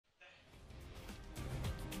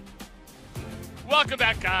Welcome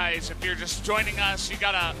back, guys. If you're just joining us, you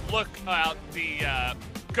gotta look at the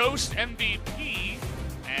Ghost MVP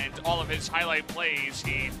and all of his highlight plays.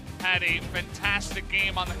 He had a fantastic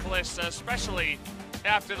game on the Kalista, especially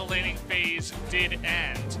after the laning phase did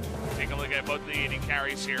end. Take a look at both the AD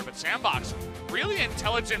carries here, but SANDBOX, really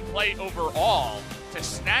intelligent play overall to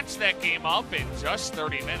snatch that game up in just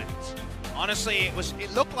 30 minutes. Honestly,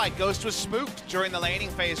 it looked like Ghost was spooked during the laning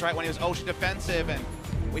phase, right, when he was ultra defensive, and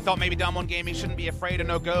we thought maybe DWG Gaming shouldn't be afraid of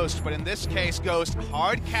no Ghost, but in this case, Ghost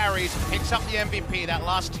hard carries, picks up the MVP. That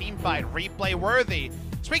last team fight, replay worthy.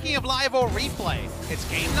 Speaking of live or replay, it's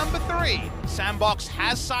game number 3. SANDBOX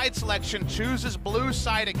has side selection, chooses blue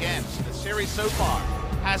side again. So the series so far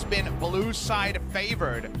has been blue side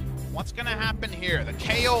favored. What's gonna happen here? The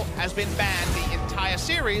KO has been banned the entire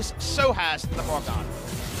series, so has the Morgana.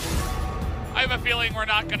 I have a feeling we're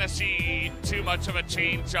not gonna see too much of a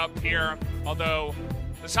change up here, although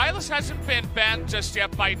the Silas hasn't been banned just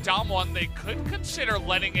yet by DAMWON. They could consider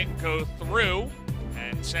letting it go through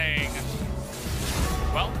and saying,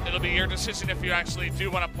 well, it'll be your decision if you actually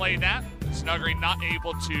do want to play that. Nuguri not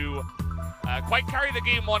able to quite carry the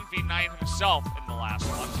game 1v9 himself in the last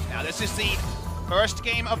one. Now this is the first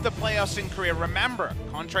game of the playoffs in Korea. Remember,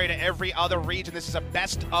 contrary to every other region, this is a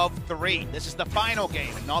best of 3. This is the final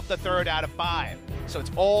game, not the 3rd out of 5. So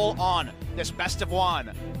it's all on this best of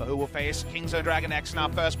 1 for who will face Kingzone Dragon X in our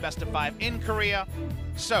first best of 5 in Korea.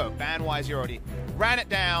 So, ban-wise, you already ran it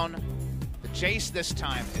down. The Jace this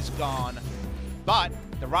time is gone. But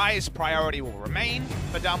the Rise priority will remain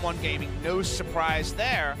for DWG Gaming. No surprise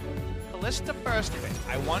there. Kalista first pick.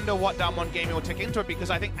 I wonder what DWG Gaming will take into it, because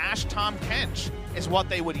I think Ashe Tahm Kench is what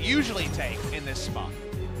they would usually take in this spot.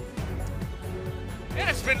 Yeah,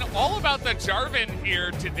 it's been all about the Jarvan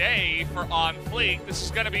here today for OnFleek. This is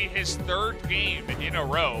going to be his 3rd game in a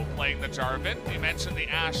row playing the Jarvan. You mentioned the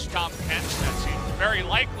Ashe Tahm Kench. That seems very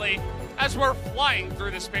likely as we're flying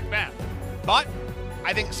through this big map. But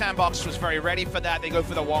I think SANDBOX was very ready for that. They go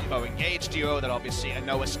for the Wombo Engage duo that obviously a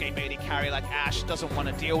no-escape AD carry like Ashe doesn't want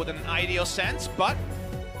to deal with in an ideal sense, but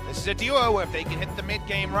this is a duo where if they can hit the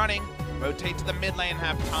mid-game running, rotate to the mid lane,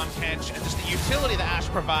 have Tahm Kench, and just the utility that Ashe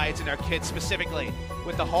provides in their kit specifically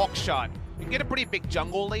with the Hawk Shot, you can get a pretty big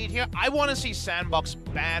jungle lead here. I want to see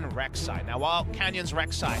SANDBOX ban Rek'Sai. Now, while Canyon's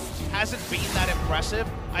Rek'Sai hasn't been that impressive,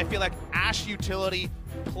 I feel like Ashe utility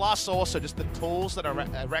plus also just the tools that a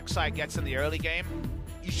Rek'Sai gets in the early game,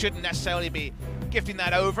 you shouldn't necessarily be gifting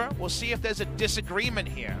that over. We'll see if there's a disagreement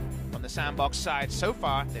here on the SANDBOX side. So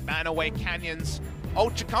far, they ban away Canyon's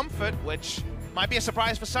Ultra Comfort, which might be a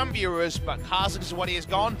surprise for some viewers, but Kha'Zix is what he has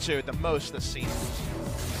gone to the most this season.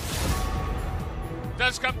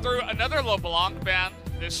 Does come through another LeBlanc ban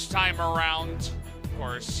this time around. Of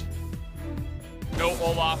course, no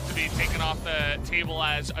Olaf to be taken off the table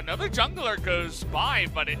as another jungler goes by,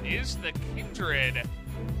 but it is the Kindred,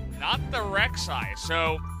 not the Rek'Sai.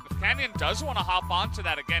 So if Canyon does want to hop onto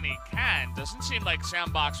that again, he can. Doesn't seem like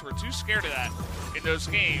SANDBOX were too scared of that in those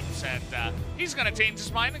games, and he's going to change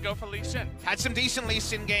his mind and go for Lee Sin. Had some decent Lee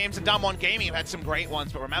Sin games, and DWG Gaming have had some great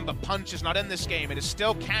ones, but remember, Punch is not in this game. It is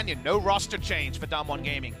still Canyon. No roster change for DWG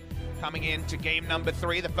Gaming. Coming into game number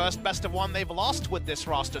 3, the first best of 1 they've lost with this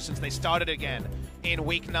roster since they started again in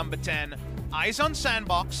week number 10. Eyes on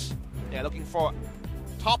SANDBOX. They're looking for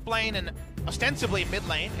top lane and ostensibly mid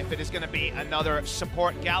lane, if it is going to be another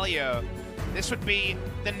support Galio. This would be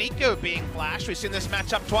the Nico being flashed. We've seen this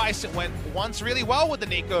matchup twice. It went once really well with the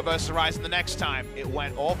Nico versus Rise, and the next time it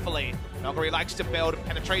went awfully. Nuguri likes to build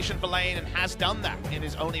penetration for lane and has done that in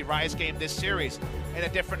his only Rise game this series in a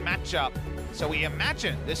different matchup. So we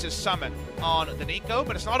imagine this is summoned on the Nico,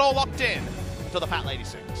 but it's not all locked in until the Fat Lady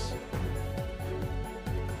sings.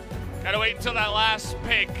 Gotta wait until that last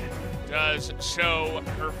pick does show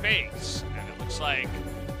her face, and it looks like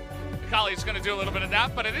Kali's going to do a little bit of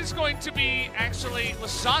that, but it is going to be actually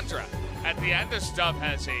Lissandra at the end, as Dove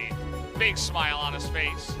has a big smile on his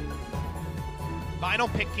face. Final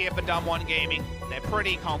pick here for DWG Gaming. They're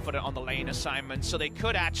pretty confident on the lane assignment, so they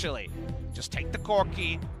could actually just take the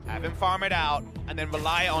Corki, have him farm it out, and then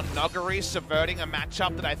rely on Nuguri subverting a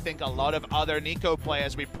matchup that I think a lot of other Nico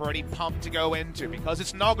players will be pretty pumped to go into. Because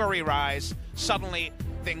it's Nuguri Rise, suddenly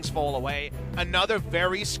things fall away. Another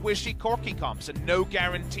very squishy Corki comp, so no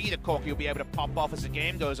guarantee that Corki will be able to pop off as the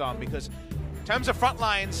game goes on, because in terms of front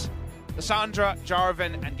lines, Lissandra,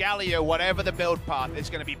 Jarvan, and Galio, whatever the build path, is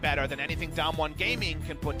going to be better than anything DWG Gaming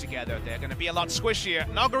can put together. They're going to be a lot squishier.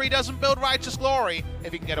 Nuguri doesn't build Righteous Glory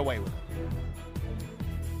if he can get away with it.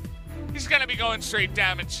 He's going to be going straight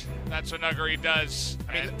damage. That's what Nuguri does.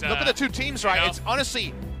 I mean, look at the two teams, right? You know, it's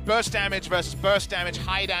honestly burst damage versus burst damage,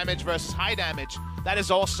 high damage versus high damage, that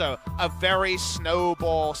is also a very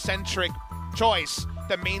snowball-centric choice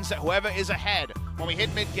that means that whoever is ahead when we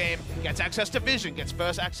hit mid-game gets access to vision, gets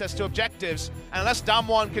first access to objectives, and unless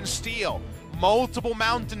DAMWON can steal multiple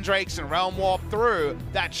Mountain Drakes and Realm Warp through,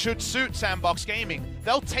 that should suit SANDBOX Gaming.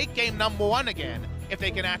 They'll take game number 1 again if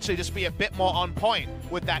they can actually just be a bit more on point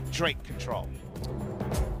with that Drake control.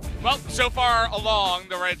 Well, so far along,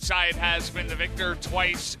 the red side has been the victor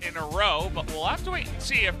twice in a row, but we'll have to wait and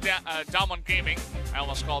see if DAMWON Gaming, I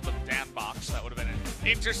almost called them DAMWOX, that would have been an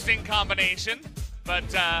interesting combination, but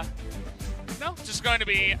no, just going to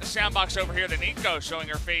be SANDBOX over here, the NiKo showing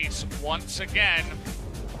her face once again.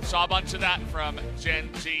 Saw a bunch of that from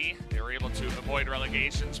Gen G. They were able to avoid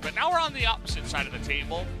relegations, but now we're on the opposite side of the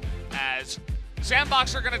table as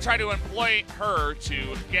SANDBOX are going to try to employ her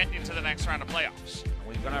to get into the next round of playoffs.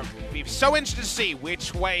 We're going to be so interested to see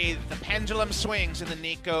which way the pendulum swings in the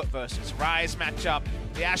NiKo versus Ryze matchup.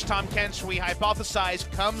 The Ashton Kench we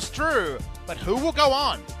hypothesized comes true, but who will go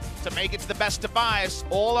on to make it to the best of 5s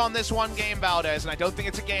all on this one game, Valdez? And I don't think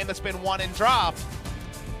it's a game that's been won in draft.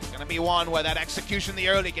 It's going to be one where that execution in the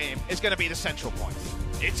early game is going to be the central point.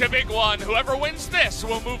 It's a big one. Whoever wins this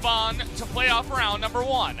will move on to playoff round number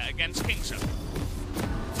 1 against Kingston.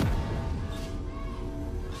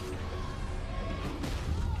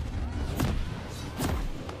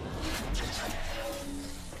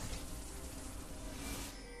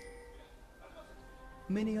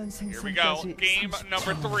 Here we go, game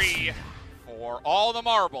number 3 for all the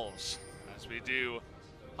marbles as we do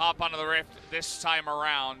hop onto the Rift this time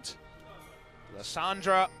around.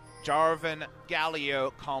 Lissandra, Jarvan,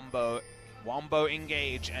 Galio combo, Wombo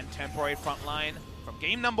engage, and temporary frontline from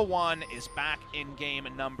game number 1 is back in game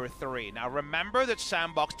number 3. Now remember that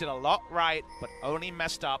SANDBOX did a lot right, but only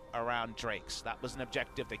messed up around Drakes. That was an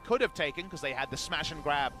objective they could have taken because they had the smash and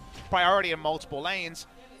grab priority in multiple lanes.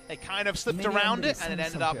 They kind of slipped around it, and it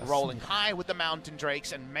ended up rolling high with the Mountain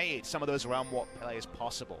Drakes and made some of those Realm Warp plays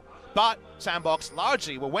possible. But SANDBOX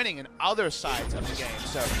largely were winning in other sides of the game,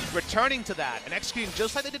 so returning to that and executing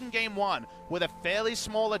just like they did in game 1 with a fairly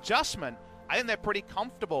small adjustment, I think they're pretty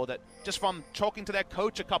comfortable that just from talking to their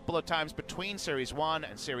coach a couple of times between Series 1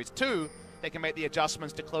 and Series 2, they can make the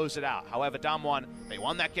adjustments to close it out. However, DAMWON, they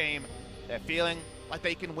won that game. They're feeling like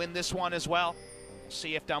they can win this one as well.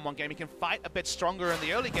 See if DAMWON Gaming can fight a bit stronger in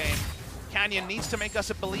the early game. Canyon needs to make us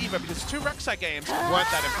a believer because 2 Rek'Sai games weren't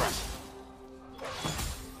that impressive.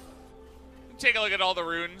 Take a look at all the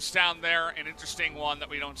runes down there. An interesting one that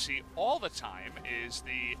we don't see all the time is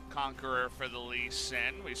the Conqueror for the Lee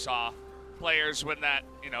Sin. We saw players when that,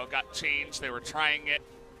 got changed. They were trying it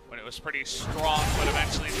when it was pretty strong, but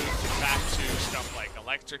eventually moved it back to stuff like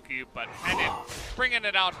Electrocute, but Canyon bringing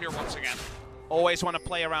it out here once again. Always want to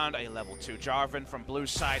play around a level 2 Jarvan from blue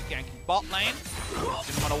side ganking bot lane.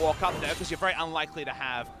 Didn't want to walk up there because you're very unlikely to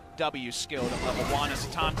have W skilled at level 1 as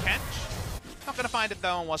a Tahm Kench. Not going to find it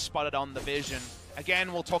though and was spotted on the vision.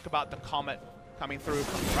 Again, we'll talk about the Comet coming through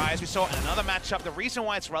from Ryze. We saw in another matchup. The reason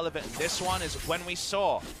why it's relevant in this one is when we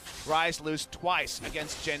saw Ryze lose twice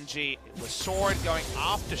against Gen G. It was Sword going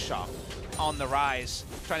Aftershock on the Ryze,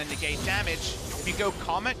 trying to negate damage. If you go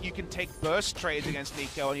Comet, you can take burst trades against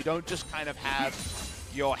NiKo, and you don't just kind of have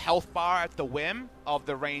your health bar at the whim of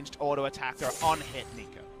the ranged auto attacker on hit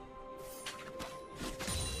NiKo.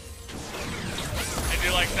 I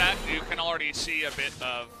do like that. You can already see a bit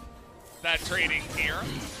of that trading here.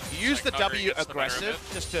 You use the W aggressive,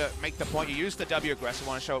 just to make the point, you use the W aggressive,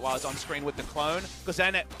 I want to show it while it's on screen with the clone, because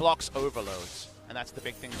then it blocks overloads. And that's the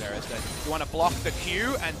big thing there, is that you want to block the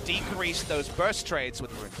Q and decrease those burst trades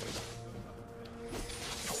with Rune Boost.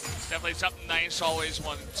 It's definitely something nice, always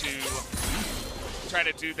want to try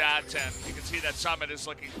to do that, and you can see that Summit is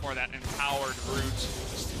looking for that empowered route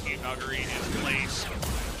just to keep Nuguri in place.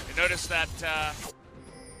 You notice that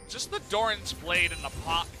just the Doran's Blade in the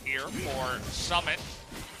pot here for Summit,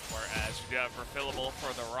 whereas we have refillable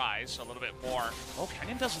for the Ryze, so a little bit more. Oh,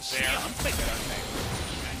 Canyon doesn't see OnFleek, I don't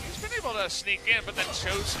think. He's been able to sneak in, but then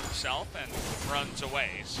shows himself and runs away,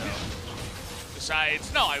 so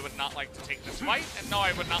decides, no, I would not like to take this fight, and no,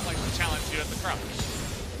 I would not like to challenge you at the crouch.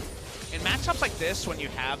 In matchups like this, when you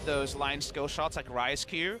have those line skill shots like Ryze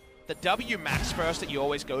Q, the W max burst that you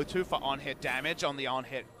always go to for on-hit damage on the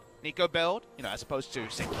on-hit NiKo build, as opposed to,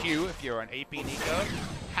 say, Q if you're an AP NiKo,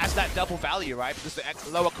 has that double value, right? Because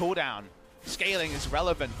the lower cooldown scaling is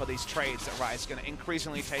relevant for these trades that Ryze is going to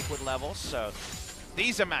increasingly take with levels, so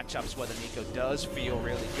these are matchups where the NiKo does feel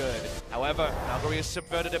really good. However, Nuguri has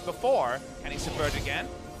subverted it before. Can he subvert it again?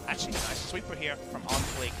 Actually, nice sweeper here from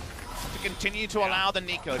OnFleek to continue to allow the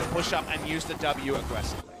NiKo to push up and use the W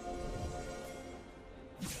aggressively.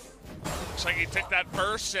 Looks like he took that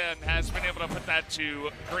first and has been able to put that to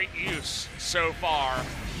great use so far.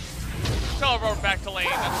 Teleport back to lane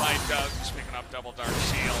by Doug, just picking up double Dark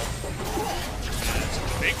Seal.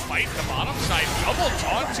 And big fight the bottom side. Double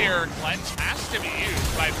taunt here. Cleanse has to be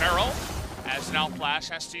used by BeryL, as now Flash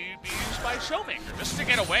has to be used by ShowMaker, just to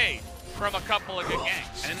get away from a couple of good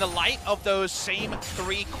ganks. And in the light of those same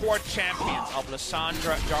three core champions of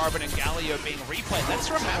Lissandra, Jarvan, and Galio being replayed, let's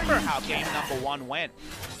remember how game number 1 went.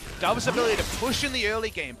 Dove's ability to push in the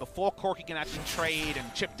early game before Corki can actually trade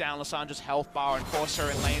and chip down Lissandra's health bar and force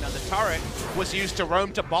her in lane on the turret was used to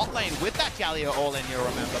roam to bot lane with that Galio all-in, you'll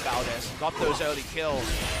remember. Valdez got those early kills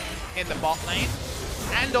in the bot lane.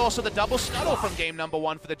 And also the double scuttle from game number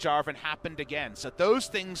 1 for the Jarvan happened again. So those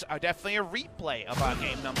things are definitely a replay of our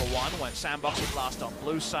game number 1 when SANDBOX was last on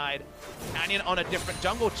blue side. Canyon on a different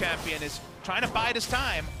jungle champion is trying to bide his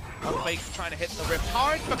time. OnFleek trying to hit the rift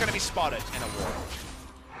hard, but going to be spotted in a ward.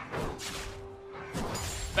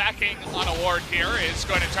 Backing on a ward here is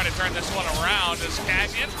going to try to turn this one around as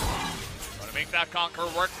Canyon going to make that conquer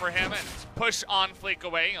work for him and push OnFleek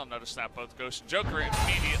away. You'll notice that both Ghost and Joker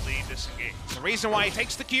immediately disengage. The reason why he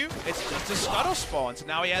takes the Q, it's just a scuttle spawn, so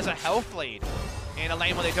now he has a health lead. In a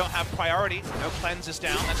lane where they don't have priority, no cleanses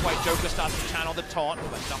down, that's why Joker starts to channel the taunt,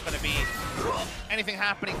 but it's not going to be anything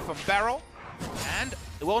happening from BeryL. And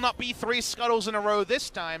there will not be 3 scuttles in a row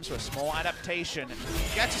this time, so a small adaptation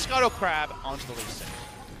gets a scuttle crab onto the lead side.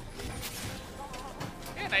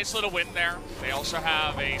 Yeah, nice little win there. They also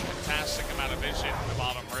have a fantastic amount of vision in the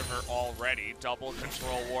bottom river already. Double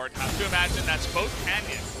control ward. Have to imagine that's both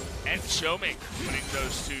Canyon and ShowMaker putting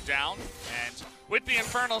those 2 down. And with the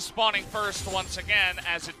Infernal spawning first once again,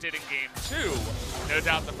 as it did in game 2, no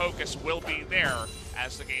doubt the focus will be there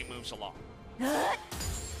as the game moves along.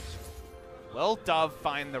 Will Dove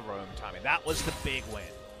find the roam timing? That was the big win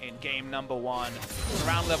in game number 1. It was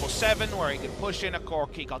around level 7 where he could push in a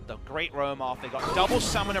Corki, got the great roam off. They got double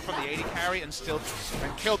summoner from the AD carry and still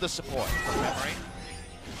killed the support from memory.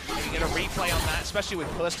 Maybe get a replay on that, especially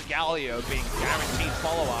with Callista Galio being guaranteed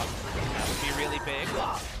follow-up. That would be really big.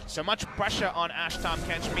 So much pressure on Ashtam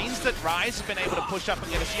Kench means that Ryze has been able to push up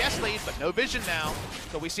and get a CS lead, but no vision now.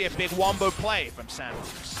 So we see a big wombo play from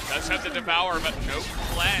SANDBOX. Does have the Devour, but no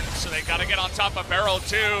cleanse, so they got to get on top of BeryL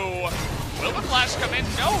too. Will the flash come in?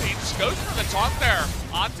 No, he just goes for the taunt there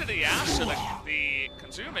onto the Ash, so the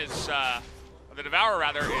consume is, the Devour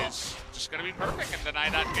rather, is just going to be perfect and deny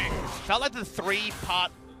that gank. Felt like the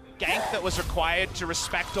 3-part gank that was required to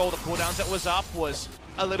respect all the cooldowns that was up was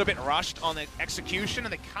a little bit rushed on the execution,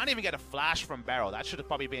 and they can't even get a flash from BeryL. That should have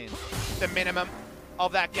probably been the minimum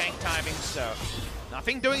of that gank timing, so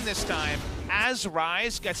nothing doing this time, as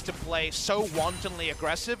Ryze gets to play so wantonly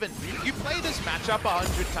aggressive, and you play this matchup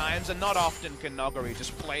 100 times, and not often can Nuguri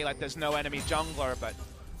just play like there's no enemy jungler, but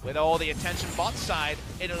with all the attention bot side,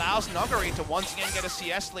 it allows Nuguri to once again get a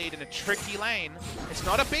CS lead in a tricky lane. It's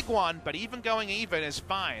not a big one, but even going even is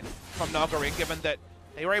fine from Nuguri, given that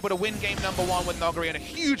they were able to win game number 1 with Nuguri in a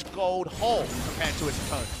huge gold hole compared to his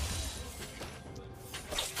opponent.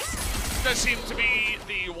 Does seem to be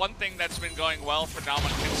the one thing that's been going well for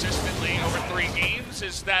DAMWON consistently over 3 games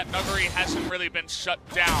is that Nuguri hasn't really been shut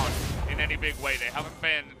down in any big way. They haven't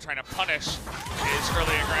been trying to punish his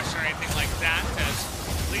early aggression or anything like that,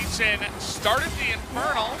 as Lee Sin started the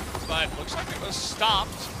Infernal, but looks like it was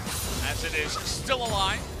stopped as it is still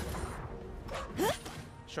alive.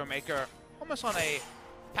 ShowMaker almost on a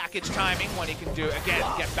package timing when he can do, again,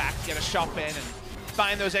 get back, get a shop in, and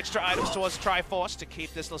find those extra items towards Triforce to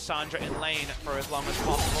keep this Lissandra in lane for as long as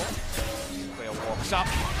possible. Cleo walks up.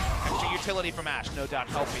 Extra utility from Ash, no doubt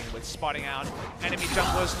helping with spotting out enemy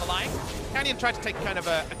junglers and the like. Canyon tried to take kind of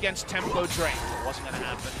a against tempo drain. It wasn't going to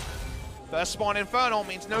happen. First spawn Infernal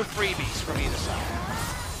means no freebies from either side.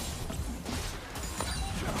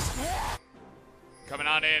 Coming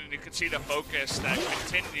on in, you can see the focus that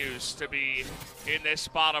continues to be in this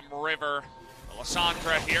bottom river.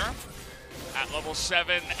 Lissandra here at level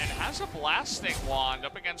 7 and has a blasting wand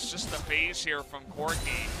up against just the phase here from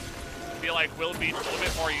Corki. I feel like will be a little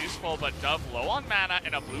bit more useful, but Dove low on mana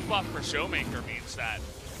and a blue buff for ShowMaker means that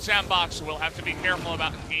SANDBOX will have to be careful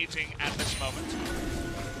about engaging at this moment.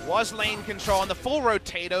 Was lane control, and the full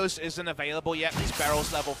Rotatos isn't available yet because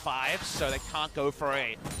BeryL's level 5, so they can't go for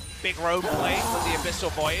a big road play with the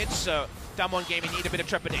Abyssal Voyage, so DAMWON Gaming need a bit of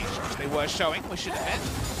trepidation, which they were showing, we should admit.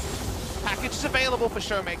 Package is available for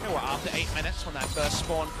ShowMaker after 8 minutes when that first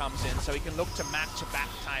spawn comes in, so he can look to back-to-back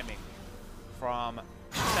timing from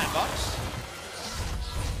SANDBOX.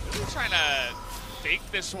 He's trying to fake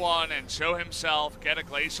this one and show himself, get a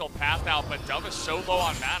glacial path out, but Dove is so low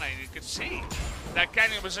on mana, and you can see that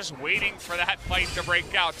Canyon was just waiting for that fight to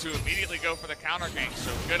break out to immediately go for the counter gank.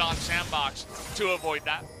 So good on SANDBOX to avoid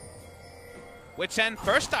that. Wits End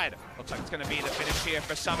first item. Looks like it's going to be the finish here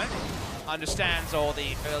for Summit. Understands all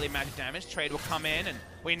the early magic damage. Trade will come in, and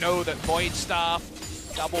we know that Void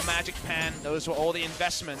Staff, double magic pen, those were all the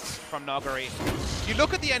investments from Nuguri. You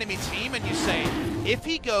look at the enemy team and you say, if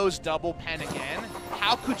he goes double pen again,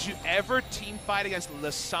 how could you ever team fight against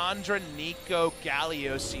Lissandra, Nico,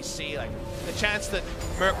 Galio, CC? Like, the chance that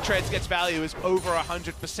Merc Treads gets value is over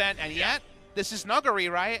 100%, and yet, this is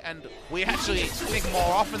Nuguri, right? And we actually think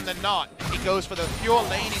more often than not, he goes for the pure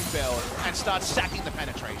laning build and starts stacking the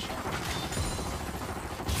penetration.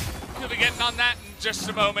 He'll be getting on that in just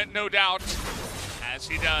a moment, no doubt, as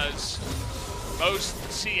he does. Most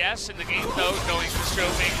CS in the game, though, going to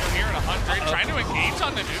ShowMaker here at 100, trying to engage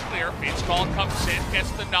on the nuclear. Fate's Call comes in,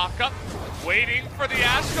 gets the knockup, waiting for the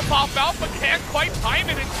Ash to pop out, but can't quite time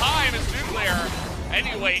it in time as nuclear.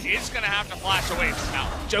 Anyway, is going to have to flash away from now.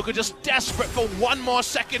 Joker just desperate for one more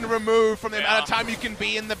second removed from the amount of time you can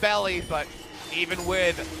be in the belly, but even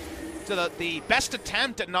with the best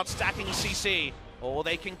attempt at not stacking CC, all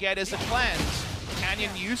they can get is a cleanse.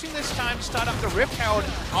 Canyon using this time to start up the Rift Herald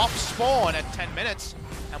off spawn at 10 minutes.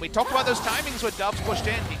 And we talked about those timings where Dubs pushed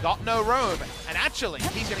in. He got no roam, and actually,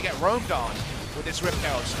 he's going to get roamed on with this Rift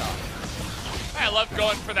Herald start. I love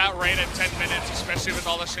going for that right at 10 minutes, especially with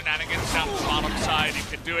all the shenanigans down the bottom side. You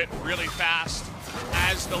can do it really fast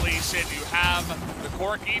as the Lee Sin. You have the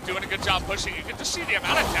Corky doing a good job pushing. You can just see the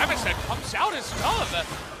amount of damage that comes out as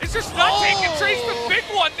Dove. It's just not taking Trace, but Big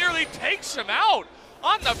One nearly takes him out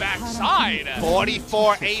on the backside.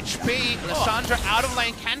 44 HP. Lissandra out of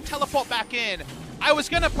lane, can teleport back in. I was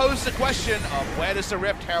going to pose the question of where does the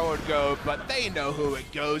Rift Herald go, but they know who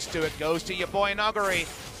it goes to. It goes to your boy Nuguri.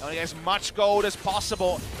 Only as much gold as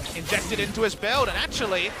possible injected into his build, and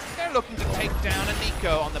actually, they're looking to take down a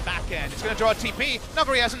Nico on the back end. It's going to draw a TP.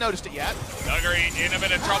 Nuguri hasn't noticed it yet. Nuguri in a bit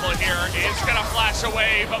of trouble here. Is going to flash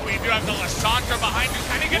away, but we do have the Lissandra behind you.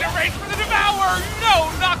 Can he get a range for the Devour? No,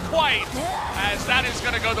 not quite. As that is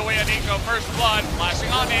going to go the way of Nico. First blood, flashing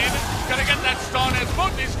on in. Going to get that stun as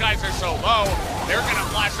both these guys are so low. They're going to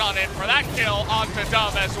flash on in for that kill onto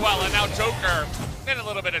Dove as well. And now Joker in a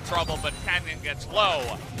little bit of trouble, but Canyon gets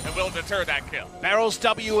low and will deter that kill. BeryL's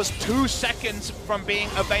W was 2 seconds from being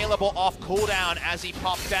available off cooldown as he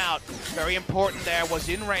popped out. Very important there, was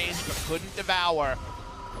in range but couldn't devour.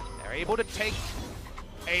 They're able to take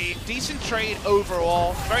a decent trade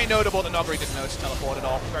overall. Very notable that Nuguri didn't notice teleport at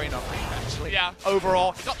all. Very Nuguri, actually. Yeah.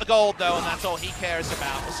 Overall, he got the gold though, and that's all he cares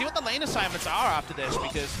about. We'll see what the lane assignments are after this,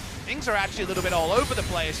 because things are actually a little bit all over the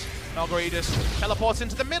place. Nuguri just teleports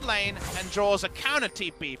into the mid lane and draws a counter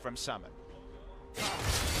TP from Summit.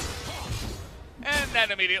 And then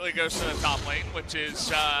immediately goes to the top lane, which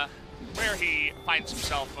is where he finds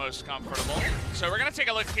himself most comfortable. So we're going to take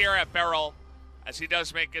a look here at BeryL as he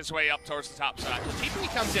does make his way up towards the top side. The TP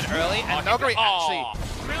comes in early, and Nuguri actually...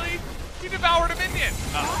 Really? He devoured a minion.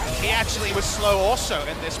 He actually was slow also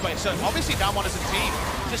in this way. So obviously DAMWON as a team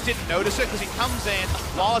just didn't notice it because he comes in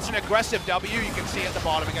while it's an aggressive W. You can see at the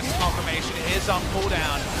bottom it gets confirmation. It is on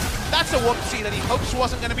cooldown. That's a whoopsie that he hopes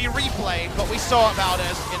wasn't going to be replayed, but we saw about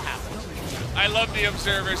as it happened. I love the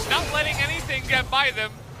observers not letting anything get by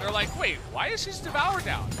them. They're like, wait, why is his Devour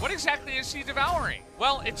down? What exactly is he devouring?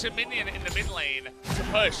 Well, it's a minion in the mid lane to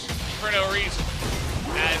push for no reason.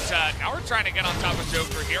 As now we're trying to get on top of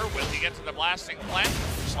Joker here. Will he get to the blasting plant?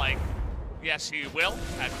 Looks like, yes, he will.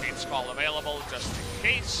 Had Fate's Call available just in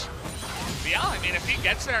case. But yeah, I mean, if he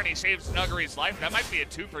gets there and he saves Nuguri's life, that might be a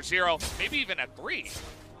 2 for 0, maybe even a 3.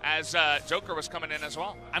 As Joker was coming in as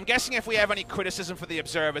well. I'm guessing if we have any criticism for the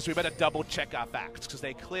observers, we better double check our facts, because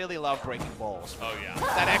they clearly love breaking balls. Oh, yeah.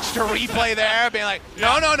 That extra replay there, being like,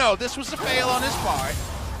 no, this was a fail on his part.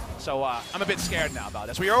 So I'm a bit scared now about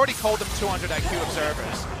this. We already called them 200 IQ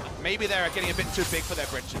observers. Maybe they're getting a bit too big for their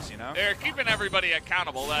britches, you know? They're keeping everybody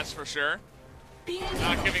accountable, that's for sure.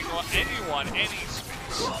 Not giving anyone any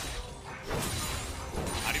space.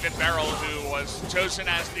 Not even BeryL, who was chosen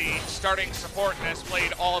as the starting support and has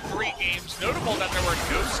played all 3 games. Notable that there were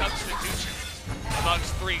no substitutions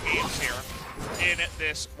amongst 3 games here in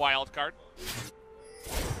this wild card.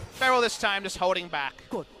 BeryL this time just holding back.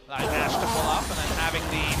 Good. Like Ash to pull up and then having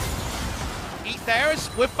the eat theirs.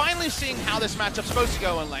 We're finally seeing how this matchup's supposed to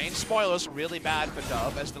go in lane. Spoilers, really bad for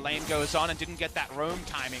Dove as the lane goes on and didn't get that roam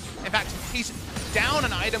timing. In fact, he's down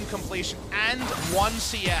an item completion and 1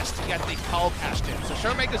 CS to get the cull cashed in. So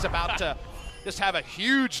ShowMaker's about to just have a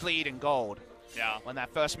huge lead in gold. Yeah. When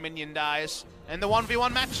that first minion dies. In the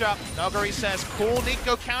 1v1 matchup, Nuguri says, cool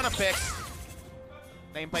Nico counterpick.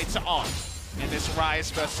 Nameplates are on in this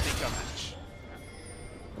Rise versus Nico match.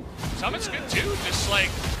 Summit's good too, just like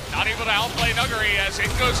not able to outplay Nuguri as in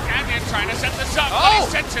goes Canyon trying to set this up, but he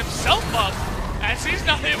sets himself up as he's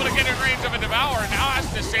not able to get in range of a Devour. Now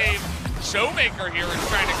has to save ShowMaker here is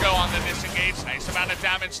trying to go on the disengage. Nice amount of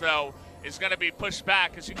damage though is going to be pushed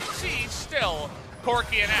back. As you can see, still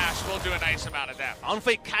Corki and Ash will do a nice amount of damage.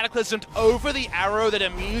 OnFleek cataclysmed over the arrow that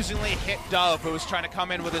amusingly hit Dove, who was trying to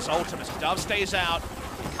come in with his ultimate. Dove stays out.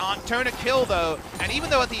 Can't turn a kill though, and even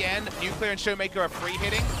though at the end Nuclear and ShowMaker are free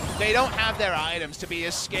hitting, they don't have their items to be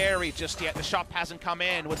as scary just yet. The shop hasn't come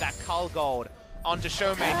in with that Cull Gold onto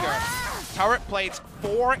ShowMaker. Turret plates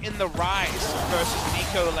 4 in the Rise versus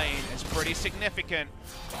Nico lane is pretty significant.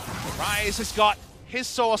 Rise has got his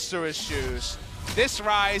Sorcerer's Shoes. This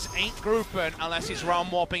Rise ain't grouping unless he's realm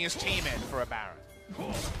warping his team in for a Baron.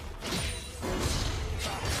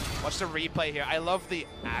 Watch the replay here. I love the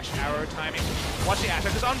Ash Arrow timing. Watch the Ash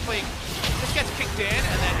Arrow, because OnFleek just gets kicked in,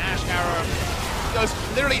 and then Ash Arrow goes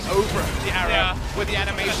literally over the arrow with the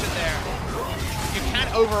animation there. You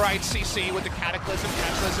can't override CC with the Cataclysm.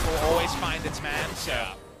 Cataclysm will always find its man, so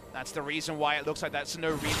that's the reason why it looks like that's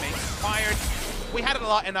no remake required. We had it a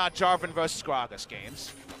lot in our Jarvan versus Gragas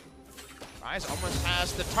games. Rise almost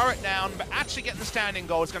has the turret down, but actually getting the standing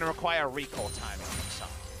goal is going to require recall timing.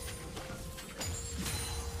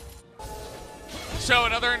 So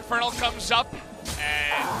another Infernal comes up,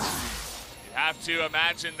 and you have to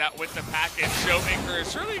imagine that with the package, ShowMaker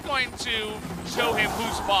is really going to show him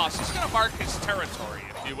who's boss. He's going to mark his territory,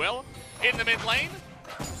 if you will, in the mid lane.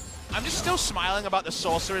 I'm just still smiling about the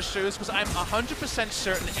Sorcerer's Shoes because I'm 100%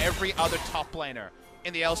 certain every other top laner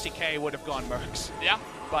in the LCK would have gone Mercs. Yeah.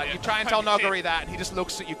 But you try and tell Nuguri that, and he just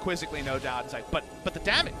looks at you quizzically, no doubt, and is like, but the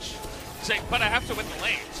damage. He's like, but I have to win the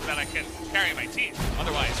lane so that I can carry my team.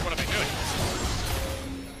 Otherwise, what am I doing?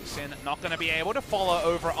 Sin not going to be able to follow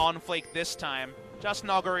over OnFleek this time. Just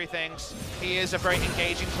Nuguri thinks he is a very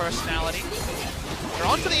engaging personality. We're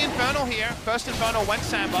on to the Infernal here. First Infernal went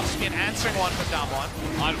SANDBOX, be an answering one for DAMWON.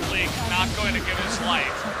 OnFleek not going to give his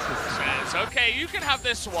life. Says, okay, you can have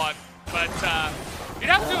this one, but you'd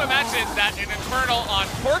have to imagine that an Infernal on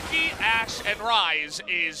Corki, Ash, and Rise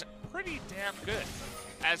is pretty damn good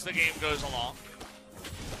as the game goes along.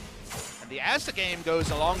 The as the game goes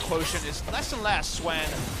along quotient is less and less when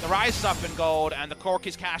the Rise is up in gold and the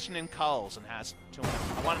Corki's cashing in culls and has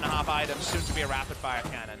 1.5 items, soon to be a rapid fire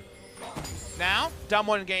cannon. Now,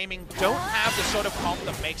 DWG Gaming don't have the sort of comp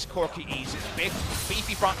that makes Corki easy. Big,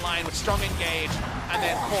 beefy front line with strong engage, and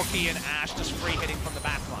then Corki and Ash just free hitting from the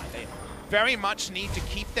back line. They very much need to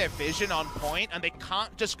keep their vision on point, and they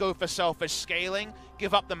can't just go for selfish scaling,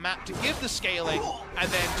 give up the map to give the scaling, and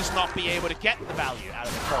then just not be able to get the value out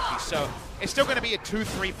of the Corki. So it's still going to be a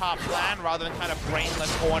 2-3 part plan rather than kind of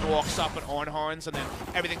brainless Ornn walks up and Ornn horns and then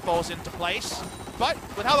everything falls into place. But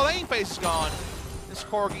with how the lane phase is gone, this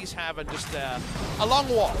Corgi's having just a long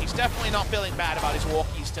walk. He's definitely not feeling bad about his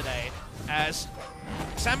walkies today, as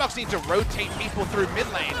SANDBOX need to rotate people through mid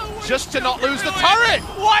lane just to not lose the turret!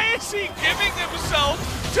 Why is he giving himself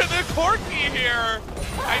to the Corki here?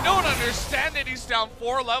 I don't understand it. He's down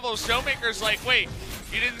 4 levels. ShowMaker's like, wait,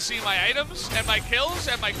 you didn't see my items and my kills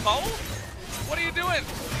and my cull? What are you doing?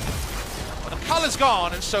 Well, the cull is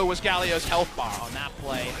gone, and so was Galio's health bar on that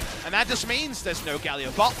play. And that just means there's no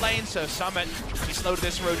Galio bot lane, so Summit, he's slow to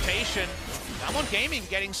this rotation. DWG Gaming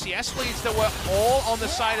getting CS leads that were all on the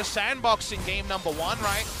side of SANDBOX in game number 1,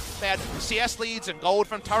 right? They had CS leads and gold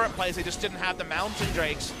from turret plays, they just didn't have the Mountain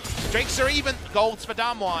Drakes. Drakes are even, golds for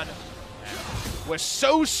DWG. We're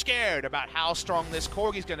so scared about how strong this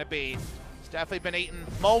Corgi's going to be. He's definitely been eating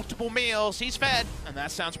multiple meals, he's fed, and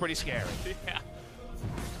that sounds pretty scary. Yeah.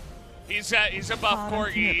 He's a buff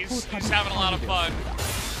Corgi, he's having a lot of fun.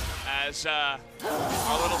 As our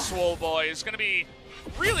little swole boy is going to be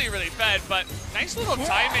really, really fed, but nice little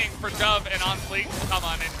timing for Dove and OnFleek to come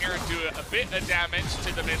on in here and do a bit of damage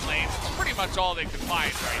to the mid lane. It's pretty much all they can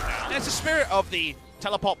find right now. And it's the spirit of the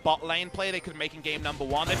teleport bot lane play they could make in game number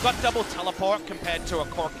 1. They've got double teleport compared to a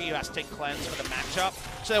Corki who has to take cleanse for the matchup.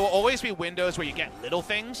 So there will always be windows where you get little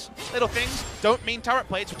things. Little things don't mean turret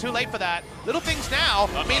plates, we're too late for that. Little things now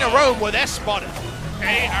mean a roam where they're spotted.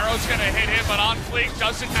 Okay, arrow's gonna hit him, but OnFleek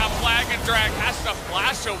doesn't have flag and drag, has to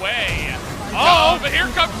flash away. Oh, but here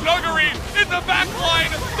comes Nuguri in the back line,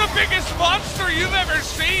 the biggest monster you've ever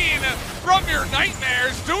seen from your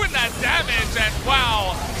nightmares, doing that damage, and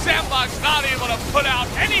wow, SANDBOX not able to put out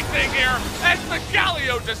anything here as the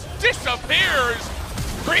Galio just disappears,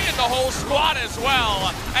 bringing the whole squad as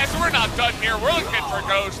well. As we're not done here, we're looking for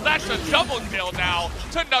Ghost. That's a double kill now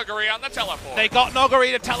to Nuguri on the teleport. They got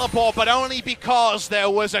Nuguri to teleport, but only because there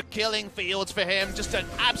was a killing fields for him. Just an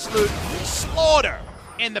absolute slaughter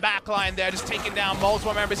in the back line there, just taking down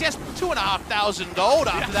multiple members. Yes, 2,500 gold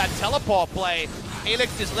after that teleport play. He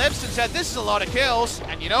licked his lips and said, this is a lot of kills.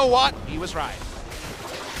 And you know what? He was right.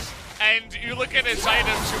 And you look at his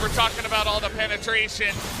items, you were talking about all the penetration.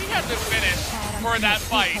 He had the finish for that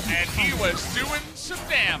fight, and he was doing some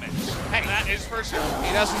damage. Hey, that is for sure.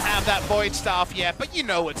 He doesn't have that Void Staff yet, but you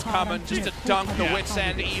know it's coming, just to dunk the Wit's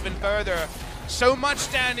End even further. So much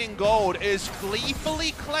standing gold is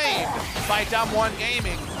gleefully claimed by DAMWON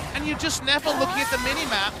Gaming, and you're just never looking at the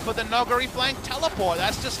minimap for the Nuguri flank teleport.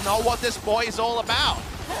 That's just not what this boy is all about.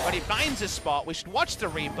 But he finds his spot. We should watch the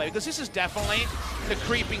replay, because this is definitely the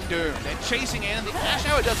creeping doom. They're chasing in. The Ash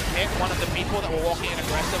Arrow doesn't hit one of the people that were walking in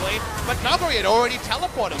aggressively, but Nuguri had already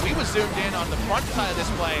teleported. We were zoomed in on the front side of this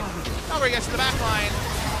play. Nuguri gets to the back line.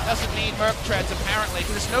 Doesn't need Merc Treads, apparently,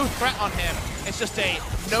 because there's no threat on him. It's just a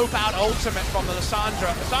nope-out ultimate from the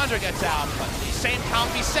Lissandra. Lissandra gets out, but the same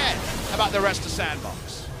can't be said about the rest of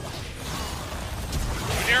SANDBOX.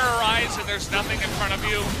 When you're a Rise and there's nothing in front of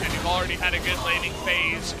you, and you've already had a good laning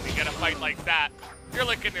phase, and you get a fight like that, you're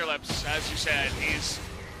licking your lips, as you said. He's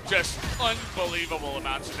just unbelievable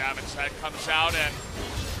amounts of damage that comes out, and,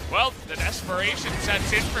 well, the desperation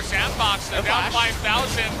sets in for SANDBOX. They're down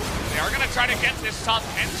 5,000. They are going to try to get this top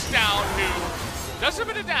ends down, who does a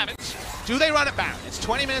bit of damage. Do they run it back? It's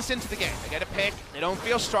 20 minutes into the game. They get a pick. They don't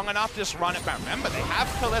feel strong enough to just run it back. Remember, they have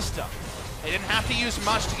Kalista. They didn't have to use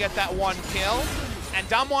much to get that one kill. And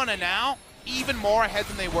DAMWON are now even more ahead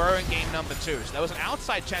than they were in game number 2. So there was an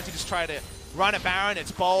outside chance to just try to run a Baron.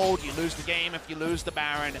 It's bold. You lose the game if you lose the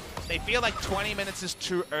Baron. They feel like 20 minutes is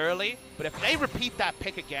too early. But if they repeat that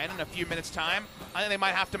pick again in a few minutes' time, I think they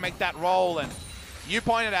might have to make that roll. And you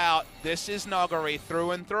pointed out, this is Nuguri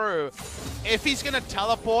through and through. If he's going to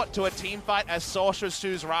teleport to a teamfight as Sorcerer's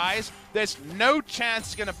Sue's Rise, there's no chance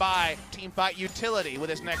he's going to buy teamfight utility with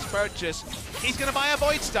his next purchase. He's going to buy a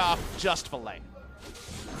Void Staff just for lane.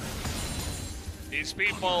 These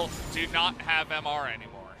people do not have MR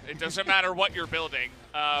anymore. It doesn't matter what you're building.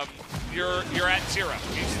 You're at 0.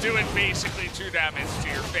 He's doing basically 2 damage to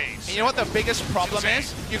your face. And you know what the biggest problem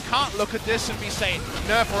is? You can't look at this and be saying,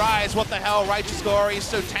 nerf Rise, what the hell, Righteous Glory, he's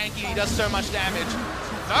so tanky, he does so much damage.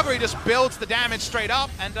 Nuguri just builds the damage straight up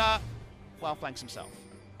and, well, flanks himself.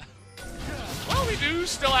 Well, we do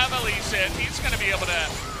still have Elisa, and he's going to be able to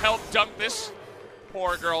help dunk this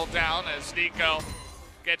poor girl down as Nico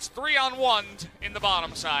gets 3-on-1'd in the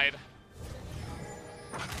bottom side.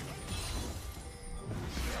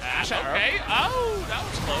 Okay. Oh, that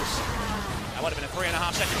was close. That would have been a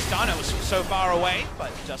 3.5 second stun. It was so far away,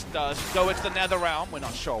 but just does go into the Nether Realm. We're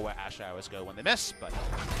not sure where Ash Arrows go when they miss, but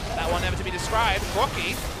that one never to be described.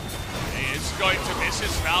 Corky is going to miss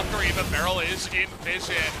his Valkyrie, but BeryL is in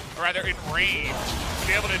vision, or rather in range, to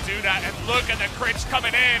be able to do that. And look at the crits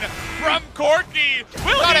coming in from Corky.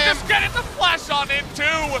 Will he just get it? The flash on in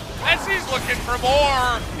too, as he's looking for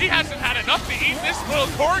more. He hasn't had enough to eat. This little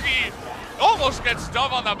Corgi almost gets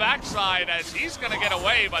dove on the backside as he's going to get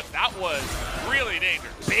away, but that was really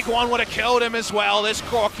dangerous. Big one would have killed him as well. This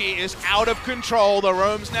Corky is out of control. The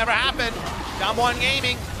roams never happened. DAMWON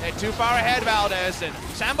Gaming, they're too far ahead, Valdez, and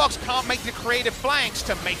SANDBOX can't make the creative flanks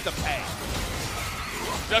to make them pay.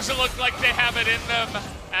 Doesn't look like they have it in them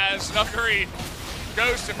as Nuguri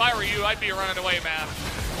goes. If I were you, I'd be running away, man.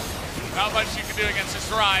 Not much you can do against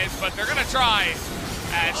this Rise, but they're going to try.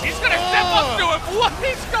 As he's going to step up to him. What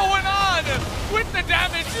is going on with the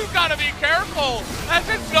damage? You've got to be careful. As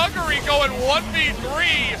it's Nuguri going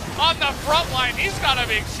 1v3 on the front line. He's got a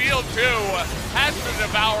big shield too. Has the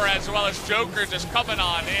Devour as well as Joker just coming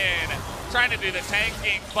on in. Trying to do the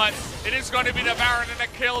tanking, but it is going to be the Baron and a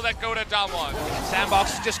kill that go to DWG.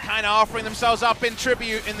 SANDBOX is just kind of offering themselves up in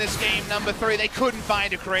tribute in this game number 3. They couldn't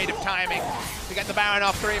find a creative timing to get the Baron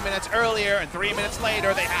off 3 minutes earlier, and 3 minutes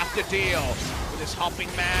later they have to deal with this hopping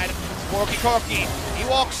mad Corky. He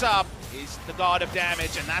walks up, he's the god of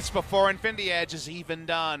damage, and that's before Infinity Edge is even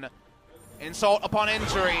done. Insult upon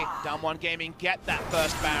injury, DWG Gaming get that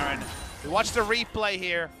first Baron. We watch the replay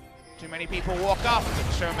here. Too many people walk up to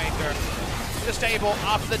the ShowMaker, just able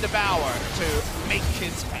after the Devour to make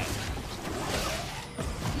kids pay.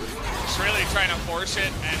 Just really trying to force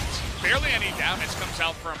it, and barely any damage comes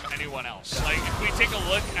out from anyone else. Like, if we take a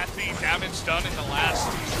look at the damage done in the last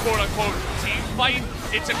quote-unquote team fight,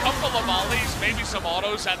 it's a couple of volleys, maybe some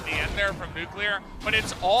autos at the end there from Nuclear, but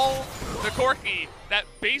it's all the Corky that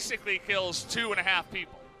basically kills 2.5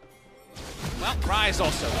 people. Well, Rise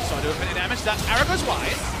also started doing many damage. That arrow goes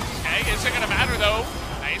wide. Okay, is it going to matter though?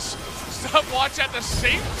 Nice stopwatch at the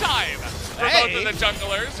same time for both of the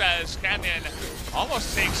junglers as Canyon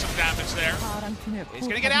Almost takes some damage there. He's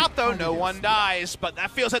going to get out though, no one dies, but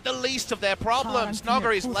that feels like the least of their problems.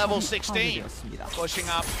 Nuguri's level 16, pushing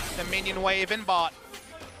up the minion wave in bot.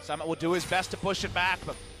 Summit will do his best to push it back,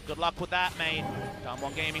 but good luck with that, mate.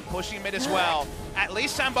 DWG Gaming pushing mid as well. At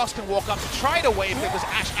least SANDBOX can walk up to try to wave because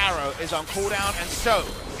Ash Arrow is on cooldown, and so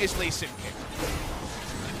is Lee Sin Kick.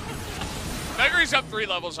 Nuguri's up 3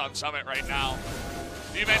 levels on Summit right now.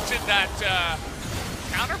 You mentioned that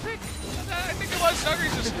counter pick? I think it was.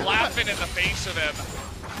 Nuguri's just laughing in the face of him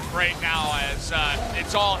right now as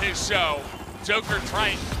it's all his show. Joker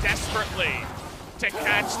trying desperately to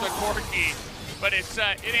catch the Corki, but it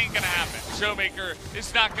ain't gonna happen. ShowMaker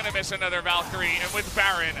is not gonna miss another Valkyrie, and with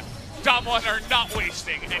Baron, DWG are not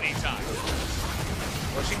wasting any time.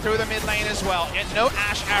 Pushing through the mid lane as well. Yet no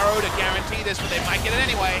Ash Arrow to guarantee this, but they might get it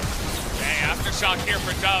anyway. Okay, aftershock here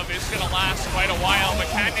for Dove is gonna last quite a while, but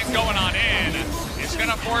Canyon going on in. He's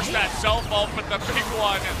gonna force that self-ult, but the big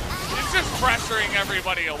one is just pressuring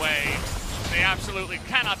everybody away. They absolutely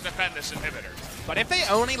cannot defend this inhibitor. But if they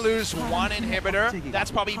only lose one inhibitor,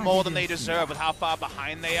 that's probably more than they deserve with how far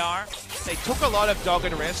behind they are. They took a lot of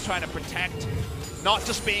dogged risks trying to protect not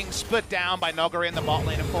just being split down by Nuguri in the bot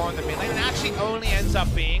lane and 4 in the mid lane. It actually only ends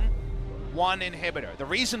up being one inhibitor. The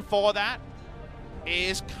reason for that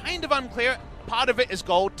is kind of unclear. Part of it is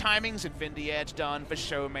gold timings, Infinity Edge done for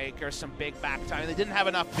ShowMaker, some big back timing. They didn't have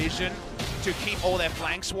enough vision to keep all their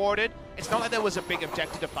flanks warded. It's not like there was a big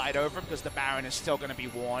objective to fight over because the Baron is still going to be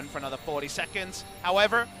worn for another 40 seconds.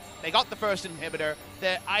 However, they got the first inhibitor.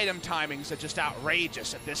 Their item timings are just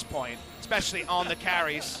outrageous at this point, especially on the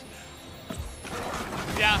carries.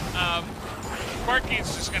 Yeah,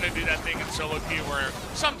 Corki's just going to do that thing in solo queue where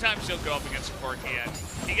sometimes he'll go up against a Corki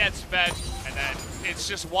and he gets fed, and then it's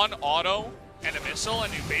just one auto and a missile,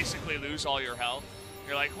 and you basically lose all your health.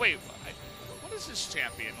 You're like, wait, what is this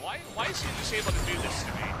champion? Why is he just able to do this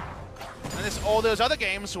to me? And there's all those other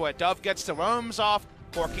games where Dove gets the roams off,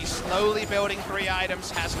 Corki slowly building 3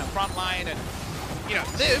 items, has no front line, and you know,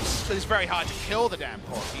 lives, so it's very hard to kill the damn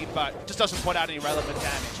Corki, but just doesn't put out any relevant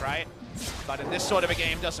damage, right? But in this sort of a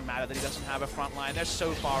game, it doesn't matter that he doesn't have a front line. They're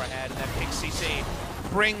so far ahead, and then Pick CC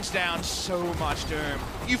brings down so much doom.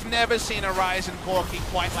 You've never seen a Ryzen Corki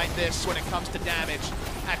quite like this when it comes to damage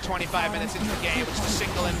at 25 minutes into the game. It's a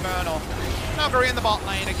single Infernal. Nuguri in the bot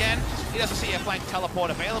lane again. He doesn't see a flank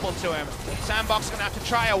teleport available to him. SANDBOX gonna have to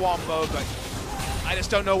try a wombo, but I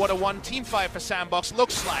just don't know what a one team fight for SANDBOX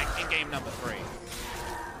looks like in game number 3.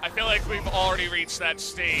 I feel like we've already reached that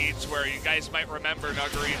stage where you guys might remember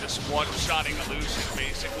Nuguri just one-shotting Illusion,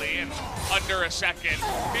 basically, in under a second.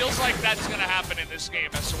 Feels like that's going to happen in this game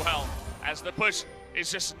as well, as the push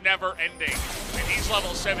is just never-ending. And he's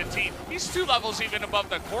level 17. He's 2 levels even above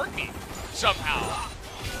the Corki, somehow.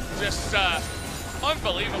 Just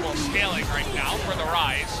unbelievable scaling right now for the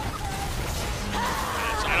Rise.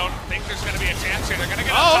 I don't think there's going to be a chance here. They're going to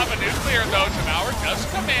get on top of Nuclear, though. Devour does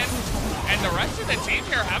come in. And the rest of the team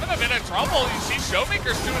here having a bit of trouble. You see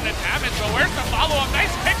ShowMaker's doing the damage, but where's the follow-up?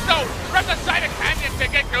 Nice pick, though, from the side of Canyon to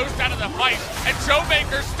get Ghost out of the fight. And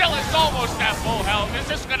ShowMaker still is almost at full health. Is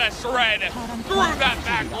just going to shred through that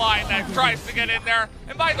back line that tries to get in there.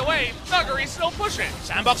 And by the way, Nuguri's still pushing.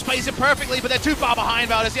 SANDBOX plays it perfectly, but they're too far behind,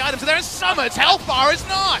 Val, as the items are there. And Summit's health bar is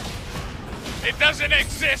not. It doesn't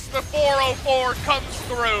exist. The 404 comes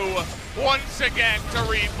through once again to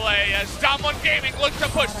replay as DWG Gaming look to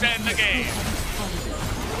push to end the game.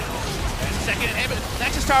 And second inhibitor,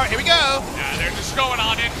 Nexus Tower, here we go. Yeah, they're just going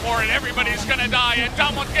on in for it. Everybody's gonna die, and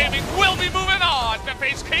DWG Gaming will be moving on to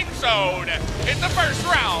face Kingzone in the first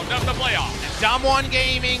round of the playoffs. And DWG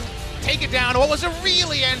Gaming take it down. What was a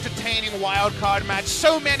really entertaining wildcard match.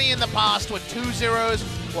 So many in the past with 2-0s,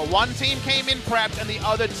 where one team came in prepped and the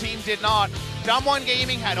other team did not. DWG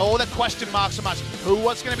Gaming had all the question marks about who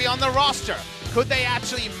was going to be on the roster. Could they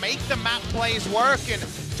actually make the map plays work? And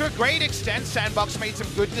to a great extent, SANDBOX made some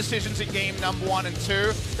good decisions in game number 1 and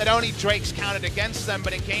 2 that only Drake's counted against them.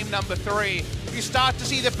 But in game number 3, you start to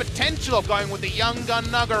see the potential of going with the young gun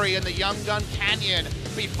Nuguri and the young gun Canyon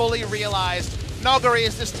be fully realized. Nuguri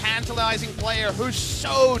is this tantalizing player who's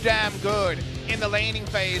so damn good in the laning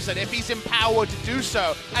phase that if he's empowered to do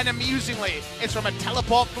so, and amusingly, it's from a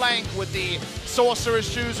teleport flank with the Sorcerer's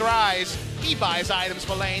Shoes Rise, he buys items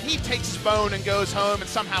for lane, he takes his bone and goes home, and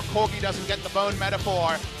somehow Corki doesn't get the bone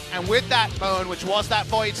metaphor. And with that bone, which was that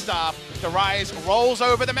Void Staff, the Rise rolls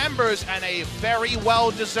over the members, and a very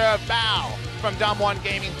well-deserved bow from DWG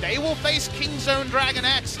Gaming. They will face Kingzone Dragon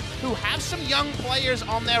X, who have some young players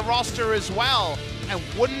on their roster as well. And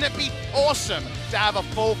wouldn't it be awesome to have a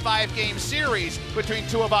full 5-game series between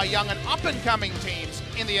 2 of our young and up-and-coming teams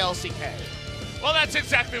in the LCK? Well, that's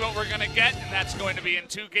exactly what we're going to get, and that's going to be in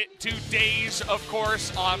 2 days, of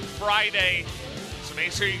course, on Friday. So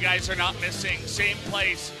make sure you guys are not missing. Same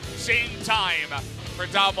place, same time for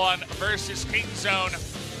DAMWON versus Kingzone.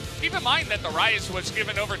 Keep in mind that the Rise was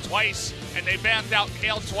given over twice, and they banned out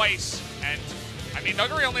Kale twice. And, I mean,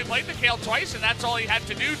 Nuguri only played the Kale twice, and that's all he had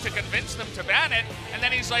to do to convince them to ban it. And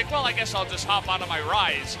then he's like, well, I guess I'll just hop onto my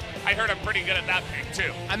Rise. I heard I'm pretty good at that pick,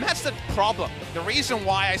 too. And that's the problem. The reason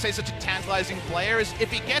why I say such a tantalizing player is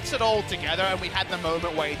if he gets it all together, and we had the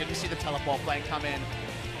moment where he didn't see the teleport plane come in,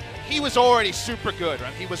 he was already super good,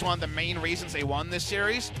 right? He was one of the main reasons they won this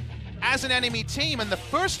series. As an enemy team, in the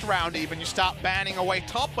first round even, you start banning away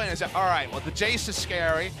top laners. All right, well, the Jace is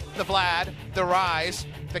scary, the Vlad, the Rise,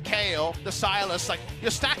 the Kale, the Sylas. Like, you're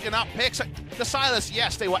stacking up picks. The Sylas,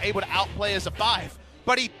 yes, they were able to outplay as a 5,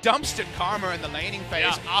 but he dumpstered Karma in the laning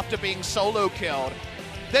phase after being solo killed.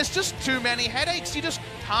 There's just too many headaches. You just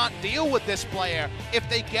can't deal with this player. If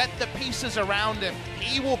they get the pieces around him,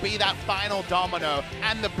 he will be that final domino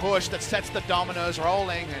and the push that sets the dominoes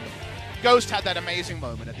rolling. And Ghost had that amazing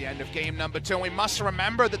moment at the end of game number 2, and we must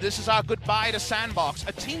remember that this is our goodbye to SANDBOX,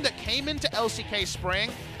 a team that came into LCK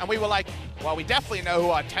Spring, and we were like, well, we definitely know who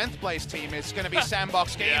our 10th place team is going to be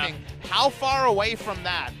SANDBOX Gaming. Yeah. How far away from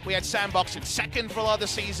that? We had SANDBOX in 2nd for a lot of the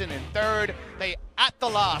season, in 3rd. They, at the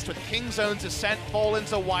last, with Kingzone's ascent, fall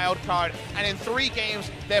into Wildcard, and in 3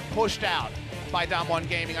 games, they're pushed out by DAMWON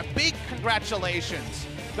Gaming. A big congratulations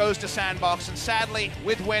goes to SANDBOX, and sadly,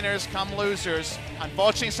 with winners come losers.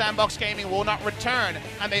 Unfortunately, SANDBOX Gaming will not return,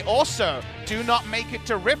 and they also do not make it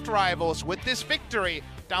to Rift Rivals with this victory.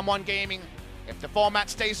 DAMWON Gaming, if the format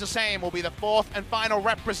stays the same, will be the 4th and final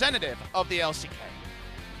representative of the LCK.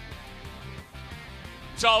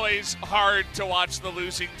 It's always hard to watch the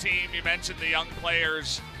losing team. You mentioned the young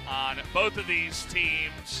players on both of these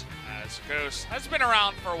teams, as Ghost has been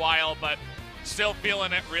around for a while, but still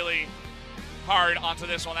feeling it really hard onto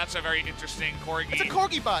this one. That's a very interesting corgi. It's a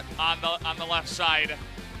corgi butt on the left side.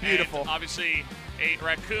 Beautiful. And obviously a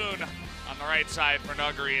raccoon on the right side for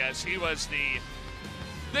Nuguri, as he was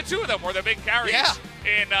the 2 of them were the big carries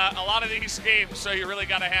in a lot of these games. So you really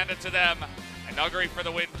got to hand it to them. And Nuguri for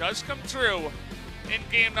the win does come through in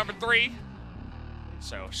game number 3.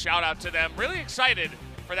 So shout out to them. Really excited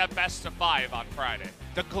for that best of 5 on Friday.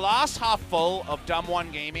 The glass half full of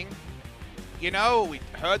DAMWON Gaming. You know, we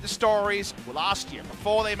heard the stories last year,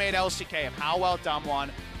 before they made LCK, of how well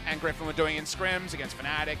DAMWON and Griffin were doing in scrims against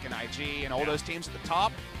Fnatic and IG and all those teams at the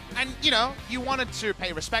top. And, you know, you wanted to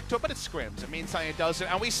pay respect to it, but it's scrims. It means something it doesn't.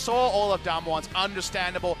 And we saw all of DAMWON's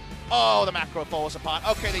understandable, oh, the macro falls apart.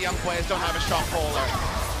 Okay, the young players don't have a shot caller.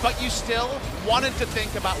 But you still wanted to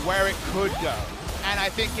think about where it could go. And I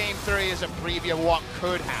think Game 3 is a preview of what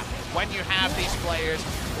could happen. When you have these players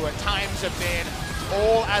who at times have been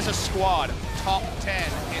all as a squad, top 10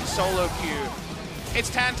 in solo queue, it's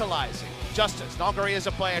tantalizing. Just as Nuguri is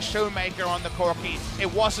a player, ShowMaker on the Corki,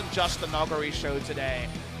 it wasn't just the Nuguri show today.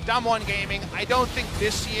 DAMWON Gaming, I don't think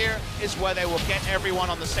this year is where they will get everyone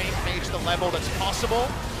on the same page, the level that's possible,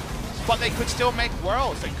 but they could still make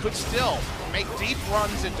Worlds. They could still make deep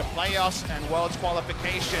runs into playoffs and Worlds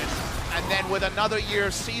qualification. And then with another year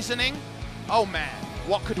of seasoning, oh man,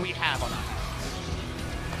 what could we have on our hands?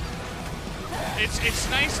 It's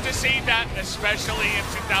nice to see that, especially in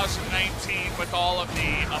 2019 with all of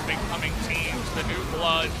the up-and-coming teams, the new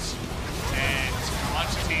bloods, and a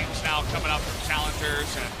bunch of teams now coming up from challengers,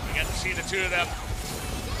 and we get to see the 2 of them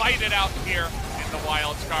fight it out here in the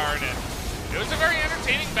Wildcard. And it was a very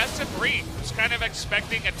entertaining best of 3. I was kind of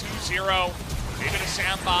expecting a 2-0, maybe to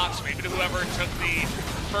SANDBOX, maybe to whoever took the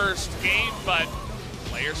first game, but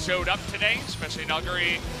players showed up today, especially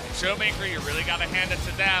Nuguri and ShowMaker. You really got to hand it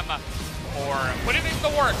to them, or putting in the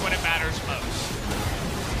work when it matters most.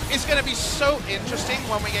 It's going to be so interesting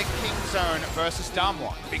when we get Kingzone versus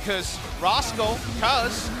DAMWON, because Rascal,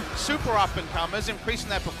 because super up-and-comers increasing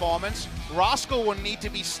their performance, Rascal will need to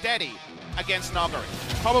be steady against Nuguri.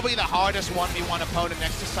 Probably the hardest 1v1 opponent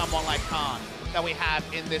next to someone like Khan that we have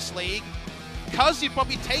in this league. Because he'd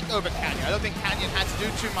probably take over Canyon. I don't think Canyon had to do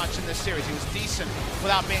too much in this series. He was decent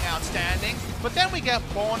without being outstanding. But then we get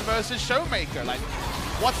Born versus ShowMaker. Like,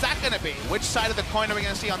 what's that going to be? Which side of the coin are we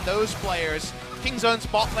going to see on those players? Kingzone's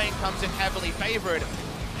bot lane comes in heavily favored.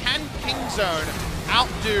 Can Kingzone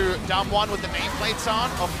outdo DAMWON with the nameplates on?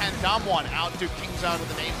 Or can DAMWON outdo Kingzone with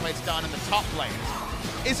the nameplates done in the top lanes?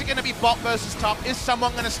 Is it going to be bot versus top? Is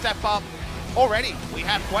someone going to step up? Already, we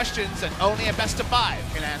have questions, and only a best of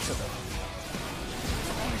 5 can answer them.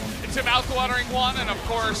 It's a mouth-watering one, and of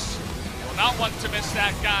course, will not want to miss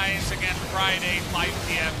that, guys. Again, Friday, 5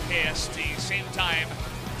 p.m. KST, same time,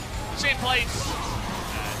 same place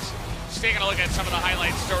as Just taking a look at some of the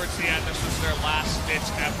highlights towards the end. This was their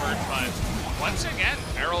last-ditch effort, but once again,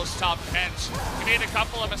 BeryL's top 10. He made a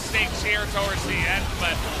couple of mistakes here towards the end,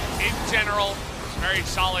 but in general, it was very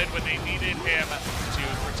solid when they needed him to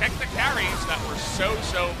protect the carries that were so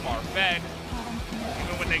far-fed,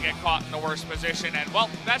 even when they get caught in the worst position. And, well,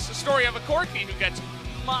 that's the story of a Corki who gets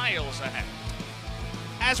miles ahead.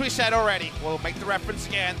 As we said already, we'll make the reference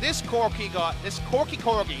again. This Corki got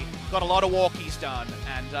a lot of walkies done,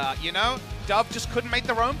 and you know, Dove just couldn't make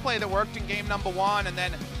their own play that worked in game number 1, and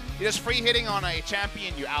then you're just free hitting on a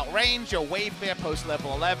champion. You outrange your wave clear post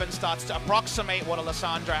level 11, starts to approximate what a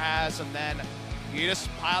Lissandra has, and then you just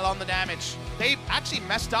pile on the damage. They actually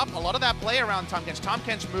messed up a lot of that play around Tomkins.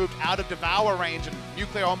 Tomkins moved out of Devour range, and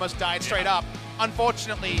Nuclear almost died straight up.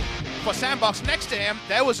 Unfortunately for SANDBOX, next to him,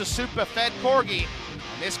 there was a super fed Corgi.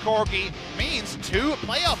 This Corgi means 2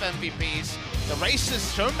 playoff MVPs. The race is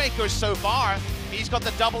ShowMaker so far. He's got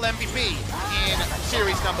the double MVP in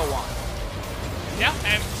series number 1. Yeah,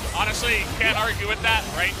 and honestly, can't argue with that,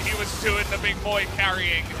 right? He was doing the big boy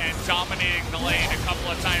carrying and dominating the lane a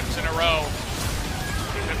couple of times in a row.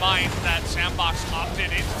 Keep in mind that SANDBOX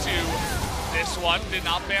opted into this one, did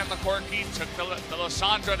not ban the Corki, took the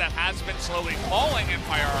Lissandra that has been slowly falling in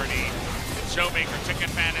priority. And ShowMaker took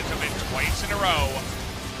advantage of it twice in a row.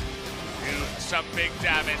 Do some big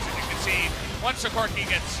damage, and you can see once the Corki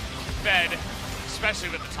gets fed, especially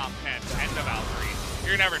with the top 10 and the Valkyrie,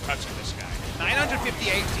 you're never touching this guy.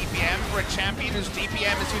 958 DPM for a champion whose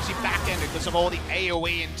DPM is usually back-ended because of all the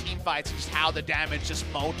AoE and team fights and just how the damage just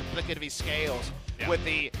multiplicatively scales with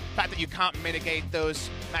the fact that you can't mitigate those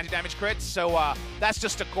magic damage crits. So that's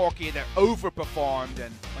just a Corki that overperformed,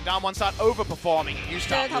 and when DAMWON start overperforming, you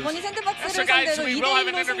start DAMWON이 샌드박스를 So guys, 상대로 we will have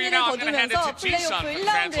an 2대1로 interview 승리를 now. I'm gonna hand it 거두면서 to Ji-sun 플레이오프 for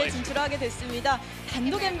 1라운드에 translation. 진출하게 됐습니다.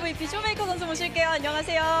 단독 MVP 쇼메이커 선수 모실게요.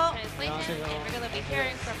 안녕하세요. Translation, and we're going to be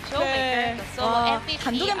hearing from ShowMaker, the solo MVP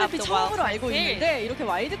단독 of MVP the 처음으로 Wildcard 알고 series. 있는데 이렇게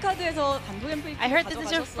와일드카드에서 단독 MVP I heard this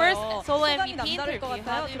is your first 가져가셨어요. solo 소감이 MVP 남다를 것 interview.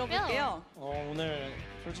 같아요. How do you feel? 들어볼게요.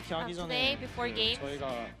 오늘 솔직히 하기 today, 전에 before games, 저희가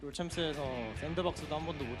롤챔스에서 샌드박스도 한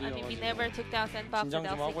번도 못 I mean, we 이겨가지고 never took down SANDBOX with 긴장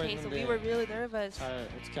좀 하고 LCK, so we 했는데 were really nervous. 잘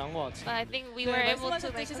어떻게 한 것 같아요. But I think we 네, were able to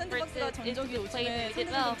말씀하셨듯이 convert 샌드박스가 it into 전적이 the play 요즘에 that we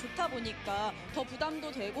did 상대적으로 well. 좋다 보니까 더 부담도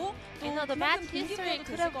되고 또 I know the 그만큼 match history 동기부여도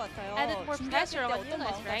could 됐을 have 것 같아요. added more pressure 준비하실 때 on 어떤 you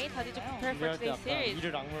guys, right? How did you 마음가짐이었나요? prepare for 준비할 때 today's 약간 series? 이를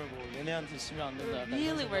악물고 얘네한테 지면 안 된다. We're 약간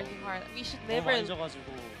really 이런 working 생각. hard. We should 너무 never 안 져가지고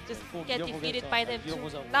just 꼭 get defeated 이겨보겠다. by them too.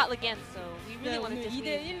 이겨보자고. Not again, so we 네, really want to 오늘 just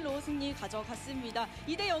 2대1로 승리 가져갔습니다.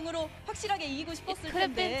 2대0으로 확실하게 이기고 It 싶었을 could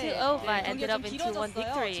have been 텐데 2-0, but ended 경기가 up 좀 in 2-1 길어졌어요.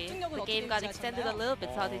 victory. 집중력은 The 어떻게 game got extended a 유지하셨나요? little bit,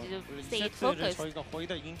 so how did you stay 세트를 focused? 저희가 거의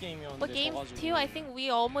다 이긴 게임이었는데 But game 져가지고 2, I think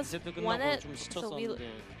we almost 세트 won 끝나고 it, 좀 so we 지쳤었는데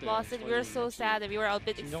그때 lost it. We were so 저희 sad that we were a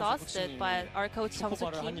bit 김정수 exhausted, 코치님이 but our coach Jung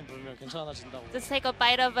초코바를 Soo 한입 물면 괜찮아진다고. just take a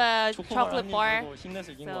bite of a 초코바를 chocolate 한입 bar, 물고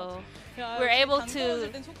힘내서 이긴 것 so 같아요. we're able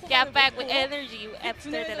to get back with energy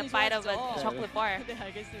after a bite of a 좋아졌죠. chocolate bar. 네,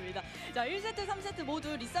 알겠습니다. 자, 1세트, 3세트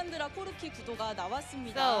모두 리산드라 코르키 구도가 나왔습니다.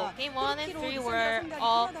 So game 1 and 3 were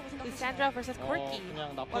all Lissandra versus Corki.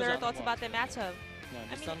 그냥 나쁘지 What are your 않은 thoughts 것 about the matchup? 그냥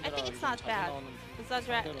I mean, I 리산드라 think it's 요즘 not 자주 bad. 나오는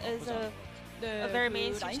Lissandra is a 네, very 그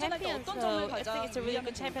mainstream 라인전 할때 champion, 어떤 so 점을 I think 가장 it's a really 유의하면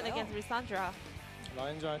good champion 좋을까요? against Lissandra.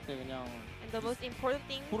 라인저 할 때 그냥 And the most important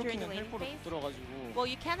thing during the 코르키는 laning 헬포를 phase, 못 들어가지고 well,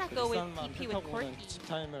 you cannot go with 리산만 TP with 헬타고는 Corki. 집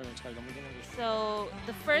타임을 잘 넘기는 게 좋아요. So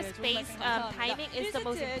the first 좋은 base 말씀 감사합니다. timing is the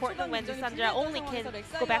most 1세트에 important when 초반 Lissandra 굉장히 only can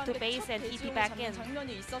불리했던 go back to 상황에서 base and 첫 TP 대지로 back 잡는 in.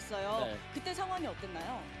 장면이 있었어요. 네. 그때 상황이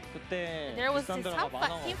어땠나요? 그때 There was this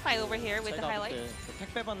리산드라가 team fight over here with the 제가 highlights. 그때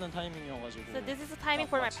택배 받는 타이밍이어가지고 So this is the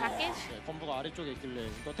timing for my 마치 package. 건부가 아래쪽에 있길래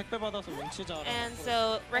너 택배 받아서 뭉치자. And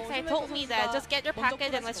so Rek'Sai told me that just get your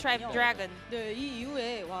package and let's try Dragon. 네, 이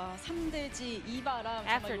이후에 와 3대지 2바람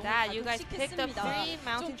After that, you guys picked up 3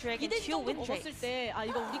 Mountain Dragon, 2 Wind 먹었을 Drakes. 때 아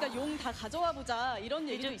이거 우리가 용 다 가져와 보자 이런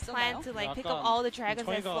Did 얘기도 you 있었나요? plan to like pick up all the dragons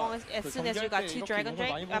as soon as you got 2 Dragon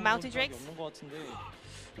Drake, Mountain Drakes? 없는 것 같은데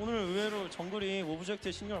오늘 의외로 정글이 오브젝트에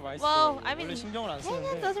신경을 많이 Well, 써요. I mean, 원래 신경을 안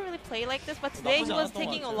Hangman 쓰는데 doesn't really play like this, but today he 나쁘지 was 않았던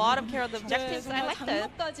taking a 것 lot 같아요. of care of the 네, objectives. I 정말 like that.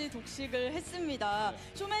 장막까지 독식을 했습니다.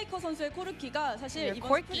 쇼메이커 선수의 코르키가 사실 Yeah, 이번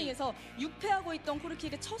Corki. 스프링에서 6패하고 있던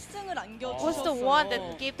코르키에게 첫 승을 안겨주었어요. Was the one that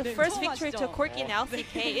gave the 네, first 처음 victory to 아시죠? Corki in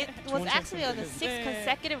LCK. It was actually on the 6 네.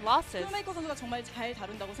 consecutive losses. 쇼메이커 선수가 정말 잘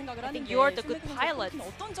다룬다고 생각을 I think 하는데 you're the good 쇼메이커 선수의 pilot. 코르키는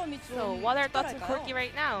어떤 점이 좀 So what are your thoughts on 특별할까요? Corki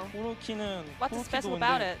right now? 코르키는 What's special 코르키도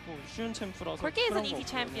about 근데 it? 뭐 쉬운 챔프라서 Corki is an 그런 거 easy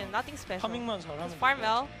없고요. champion, nothing special. 파밍만 잘하면 Farm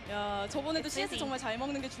well. 야, 저번에도 It's CS easy. 정말 잘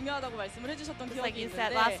먹는 게 중요하다고 말씀을 해주셨던 Just 기억이 like you 있는데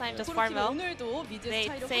said last time, just farm 코르키는 well. 오늘도 미드 They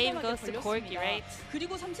차이로 same 호감하게 goes to Corki, 걸렸습니다. right?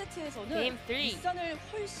 그리고 3세트에서는 Game 3. 리산을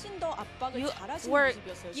훨씬 더 압박을 You 잘하시는 were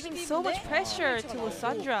모습이었어요. giving so much pressure to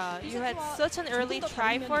Lissandra. You had such an early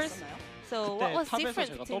Triforce. So what 그때 was 탑에서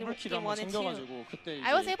different 제가 between 더블킬 game 한번 1 and 2? 챙겨가지고 그때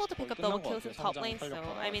I was 이제 able to pick up 거의 double 끝난 것 kills in 같아요. top 성장 lane, so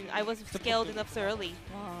탄력하고. I mean I was scaled enough so early.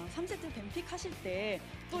 와, 3세트 뱀픽 하실 때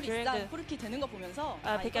또 During 리산 the- 코르키 되는 거 보면서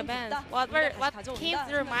Pick and ban. 됐다, What 우리가 다시 came 가져온다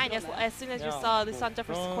through mind 생각이 as soon as you 그냥 saw 뭐 Lissandra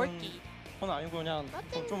versus 그런 Corky? 건 아니고 그냥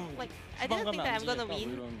Nothing 좀 like I didn't think that I'm gonna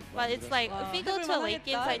win, but it's like 와, if we go to a late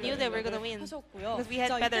games, I knew that we're gonna win. 하셨고요. because we had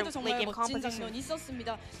자, better 이때도 정말 late game 멋진 competition. 장면이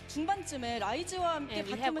있었습니다. 중반쯤에 라이즈와 함께 And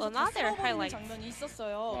we have 바텀에서 다 another 쓸어버리는 highlight. 장면이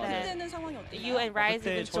있었어요. 네. 그때는 상황이 You and 어땠나요? Rise 그때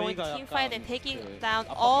even joined 저희가 team fight and 약간 taking 그 down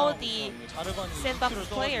압박감을 all 받고 the 자르반이 SANDBOX 스킬을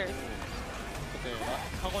players. 떠가지고 그때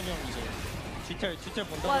사건이 형 이제 디테일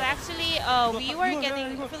본다고 Well, actually, we were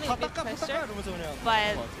feeling a bit pressure, 이러면서 그냥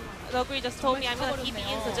but Nuguri just told me I'm gonna TP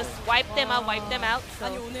in, so just wipe them out. So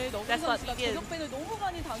아니 오늘 너구 that's what 선수가 we did. 저격밴을 너무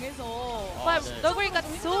많이 당해서 But 네. Nuguri got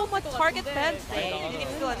so much target ban today. 네. Did he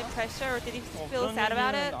feel any pressure or did he feel sad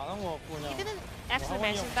about it? 안한것 같고 그냥 He didn't actually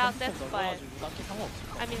mention about this, but 딱히 상관없을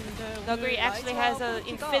것 I mean, 네, Nuguri 오늘 actually 라이즈와 has an 코르키가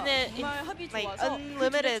infinite, 정말 합이 like 좋아서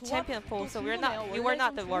unlimited 그 champion 조합도 pool, so we 궁금해요. were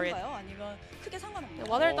not 원래 좀 worried. 좋은가요? 아니면 크게 상관없나요?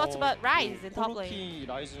 What are your thoughts about Rise in top lane? 코르키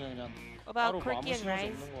라이즈는 그냥 About 따로 뭐 Corky 아무 and 시너지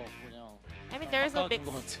Rise? 없는 것 같고 그냥 I mean, there is a 아까워진 big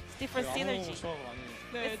것 같아. different 아무 synergy. 조합을 안 해.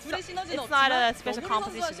 네, It's 둘의 not- 시너지는 it's not a 없지만 special 너구리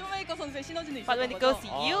선수와 competition. 쇼메이커 선수의 시너지는 But when 있었던 it goes to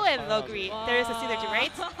거죠. you and Nuguri, there is a synergy, 와.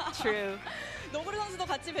 right? True. 너구리 선수도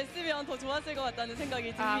같이 뵀으면 더 좋았을 것 같다는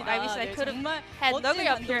생각이 듭니다. I wish I 네, could have 정말 had 멋진 Nuguri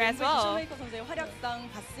up here as 감독 well. 쇼메이커 선수의 활약상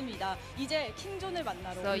봤습니다. 이제 킹존을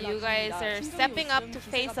만나러 So you guys 올라갑니다. are 킹존이 stepping up 요즘 to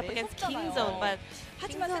face up 기세가 against 매섭잖아요. Kingzone, but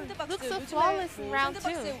하지만 Kingzone 샌드박스 looks so 요즘에 flawless in 뭐 round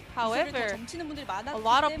샌드박스의 two. 기세를 However, 더 점치는 분들이 많았기 a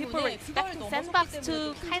lot of people 때문에 were expecting 그걸 SANDBOX 넘어섰기 to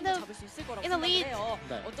때문에 kind 킹존을 of 잡을 수 있을 거라고 in the lead. 생각해요.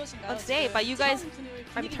 네. 어떠신가요? today, but you guys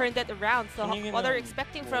I'm turned it around. So 분위기는 what are you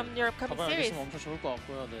expecting 뭐 from your upcoming 가봐야 series? 알겠으면 엄청 좋을 것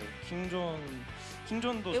같고요. 네,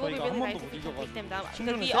 킹존도 It will be 저희가 한 really nice 번도 if 못 we can take them down. 이겨가지고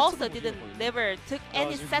Because we 킹존은 also 세트도 못 didn't 이겼거든요. never took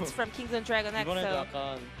any 그래가지고 sets from Kingzone Dragon X. 이번에도 So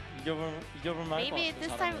약간 이겨볼 만할 것 maybe 같아요.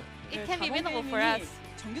 this time 잘하면. it can be 다음 winnable for 게임이 us.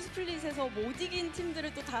 정규 스플릿에서 못 이긴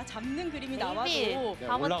팀들을 또 다 잡는 그림이 Maybe 나와도 네,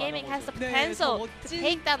 DAMWON 올라가는 Gaming has the 거죠. 네, potential 더 to 멋진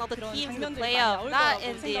take down all the 그런 teams in the 장면들이 playoff, 많이 not 나올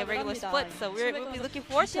in 거라고 the regular 생각을 split. So we're 쇼메이커 really 선수 looking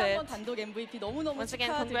forward 다시 to 한번 it. 단독 MVP 너무너무 Once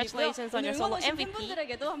again, 축하드리고요. congratulations on your 오늘 solo 응원하신 MVP.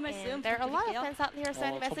 팬분들에게도 한 말씀 And there are a lot of 부탁드릴게요. fans out here, so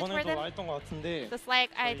any message for 저번에도 them? 했던 것 같은데 Just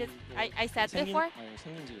like I said before,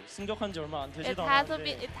 생긴 지 승격한 지 얼마 안 it 되지도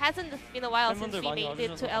hasn't been a while since 팬분들 we 많이 made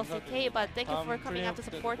it to 와주셔서 LCK, but thank you for 다음 coming out to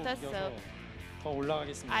플레이오프 support 때도 us. 꼭 So 이겨서 더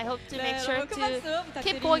올라가겠습니다. I hope to 네, make sure 여러분 큰 to 박수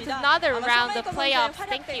keep going to 부탁드립니다. another 아마 round of 쇼메이커 선수의 playoffs. 활약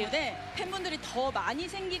Thank you. 때문에 팬분들이 더 많이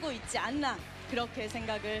생기고 있지 않나 그렇게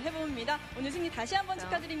생각을 해봅니다. 오늘 승리 다시 한번 So,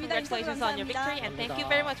 축하드립니다. 인터뷰 congratulations on your 감사합니다. victory and thank you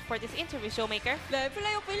very much for this interview, ShowMaker. 네,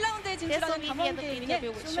 플레이오프 1라운드에 This will 진출하는 be the 담원 end of the 게이밍의 interview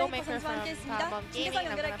with 쇼메이커 ShowMaker 선수와 from 함께했습니다. DAMWON 중계선 Gaming.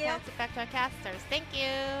 I'm going to 연결할게요. pass it back to our casters. Thank you.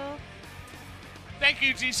 Thank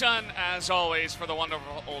you, Ji-sun, as always, for the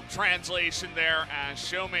wonderful translation there as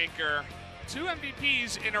ShowMaker. 2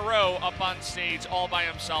 MVPs in a row up on stage all by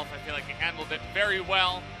himself. I feel like he handled it very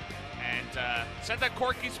well. And said that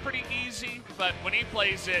Corky's pretty easy, but when he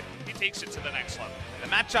plays it, he takes it to the next level. The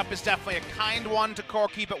matchup is definitely a kind one to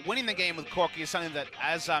Corky, but winning the game with Corky is something that,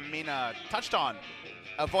 as Mina touched on,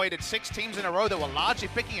 avoided 6 teams in a row that were largely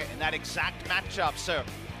picking it in that exact matchup. So,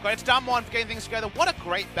 credit to DWG for getting things together. What a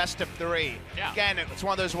great best of 3. Yeah. Again, it's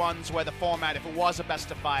one of those ones where the format, if it was a best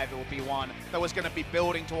of 5, it would be one that was going to be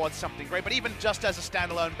building towards something great. But even just as a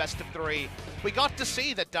standalone best of 3, we got to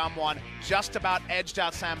see that DWG just about edged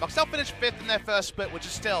out SANDBOX. They'll finish 5th in their first split, which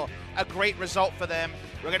is still a great result for them.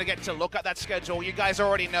 We're going to get to look at that schedule. You guys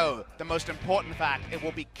already know the most important fact. It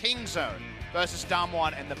will be Kingzone versus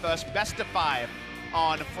DWG in the first best of 5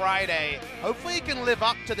 on Friday. Hopefully he can live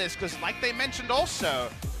up to this, because like they mentioned also,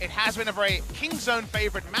 it has been a very Kingzone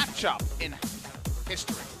favorite matchup in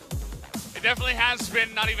history. It definitely has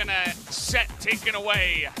been not even a set taken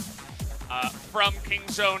away from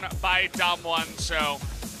Kingzone by DWG. So,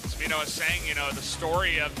 as Vino was saying, you know, the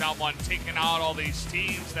story of DWG taking out all these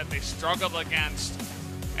teams that they struggled against.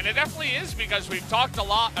 And it definitely is, because we've talked a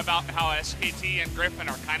lot about how SKT and Griffin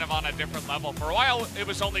are kind of on a different level. For a while, it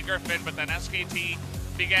was only Griffin, but then SKT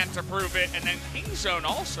began to prove it, and then Kingzone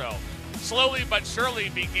also slowly but surely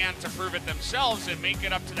began to prove it themselves and make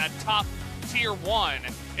it up to that top tier 1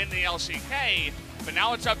 in the LCK. But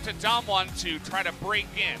now it's up to DWG to try to break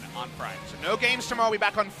in on Friday. So no games tomorrow. We'll be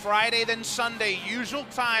back on Friday, then Sunday. Usual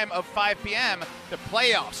time of 5 p.m. The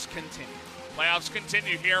playoffs continue. Playoffs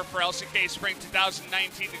continue here for LCK Spring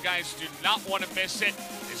 2019. You guys do not want to miss it.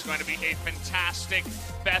 It's going to be a fantastic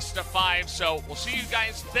best of 5. So we'll see you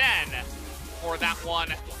guys then for that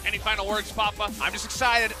one. Any final words, Papa? I'm just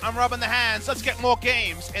excited. I'm rubbing the hands. Let's get more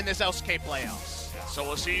games in this LCK playoffs. So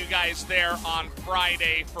we'll see you guys there on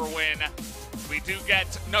Friday for when we do get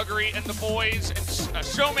Nuguri and the boys and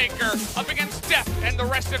ShowMaker up against Def and the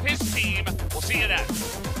rest of his team. We'll see you then.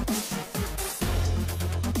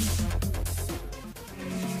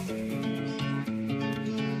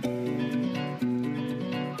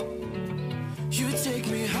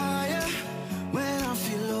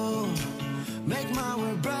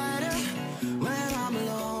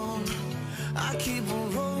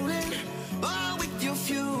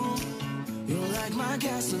 like my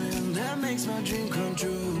gasoline that makes my dream come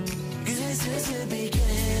true. This is the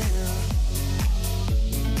beginning.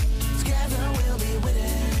 Together we'll be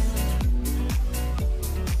winning.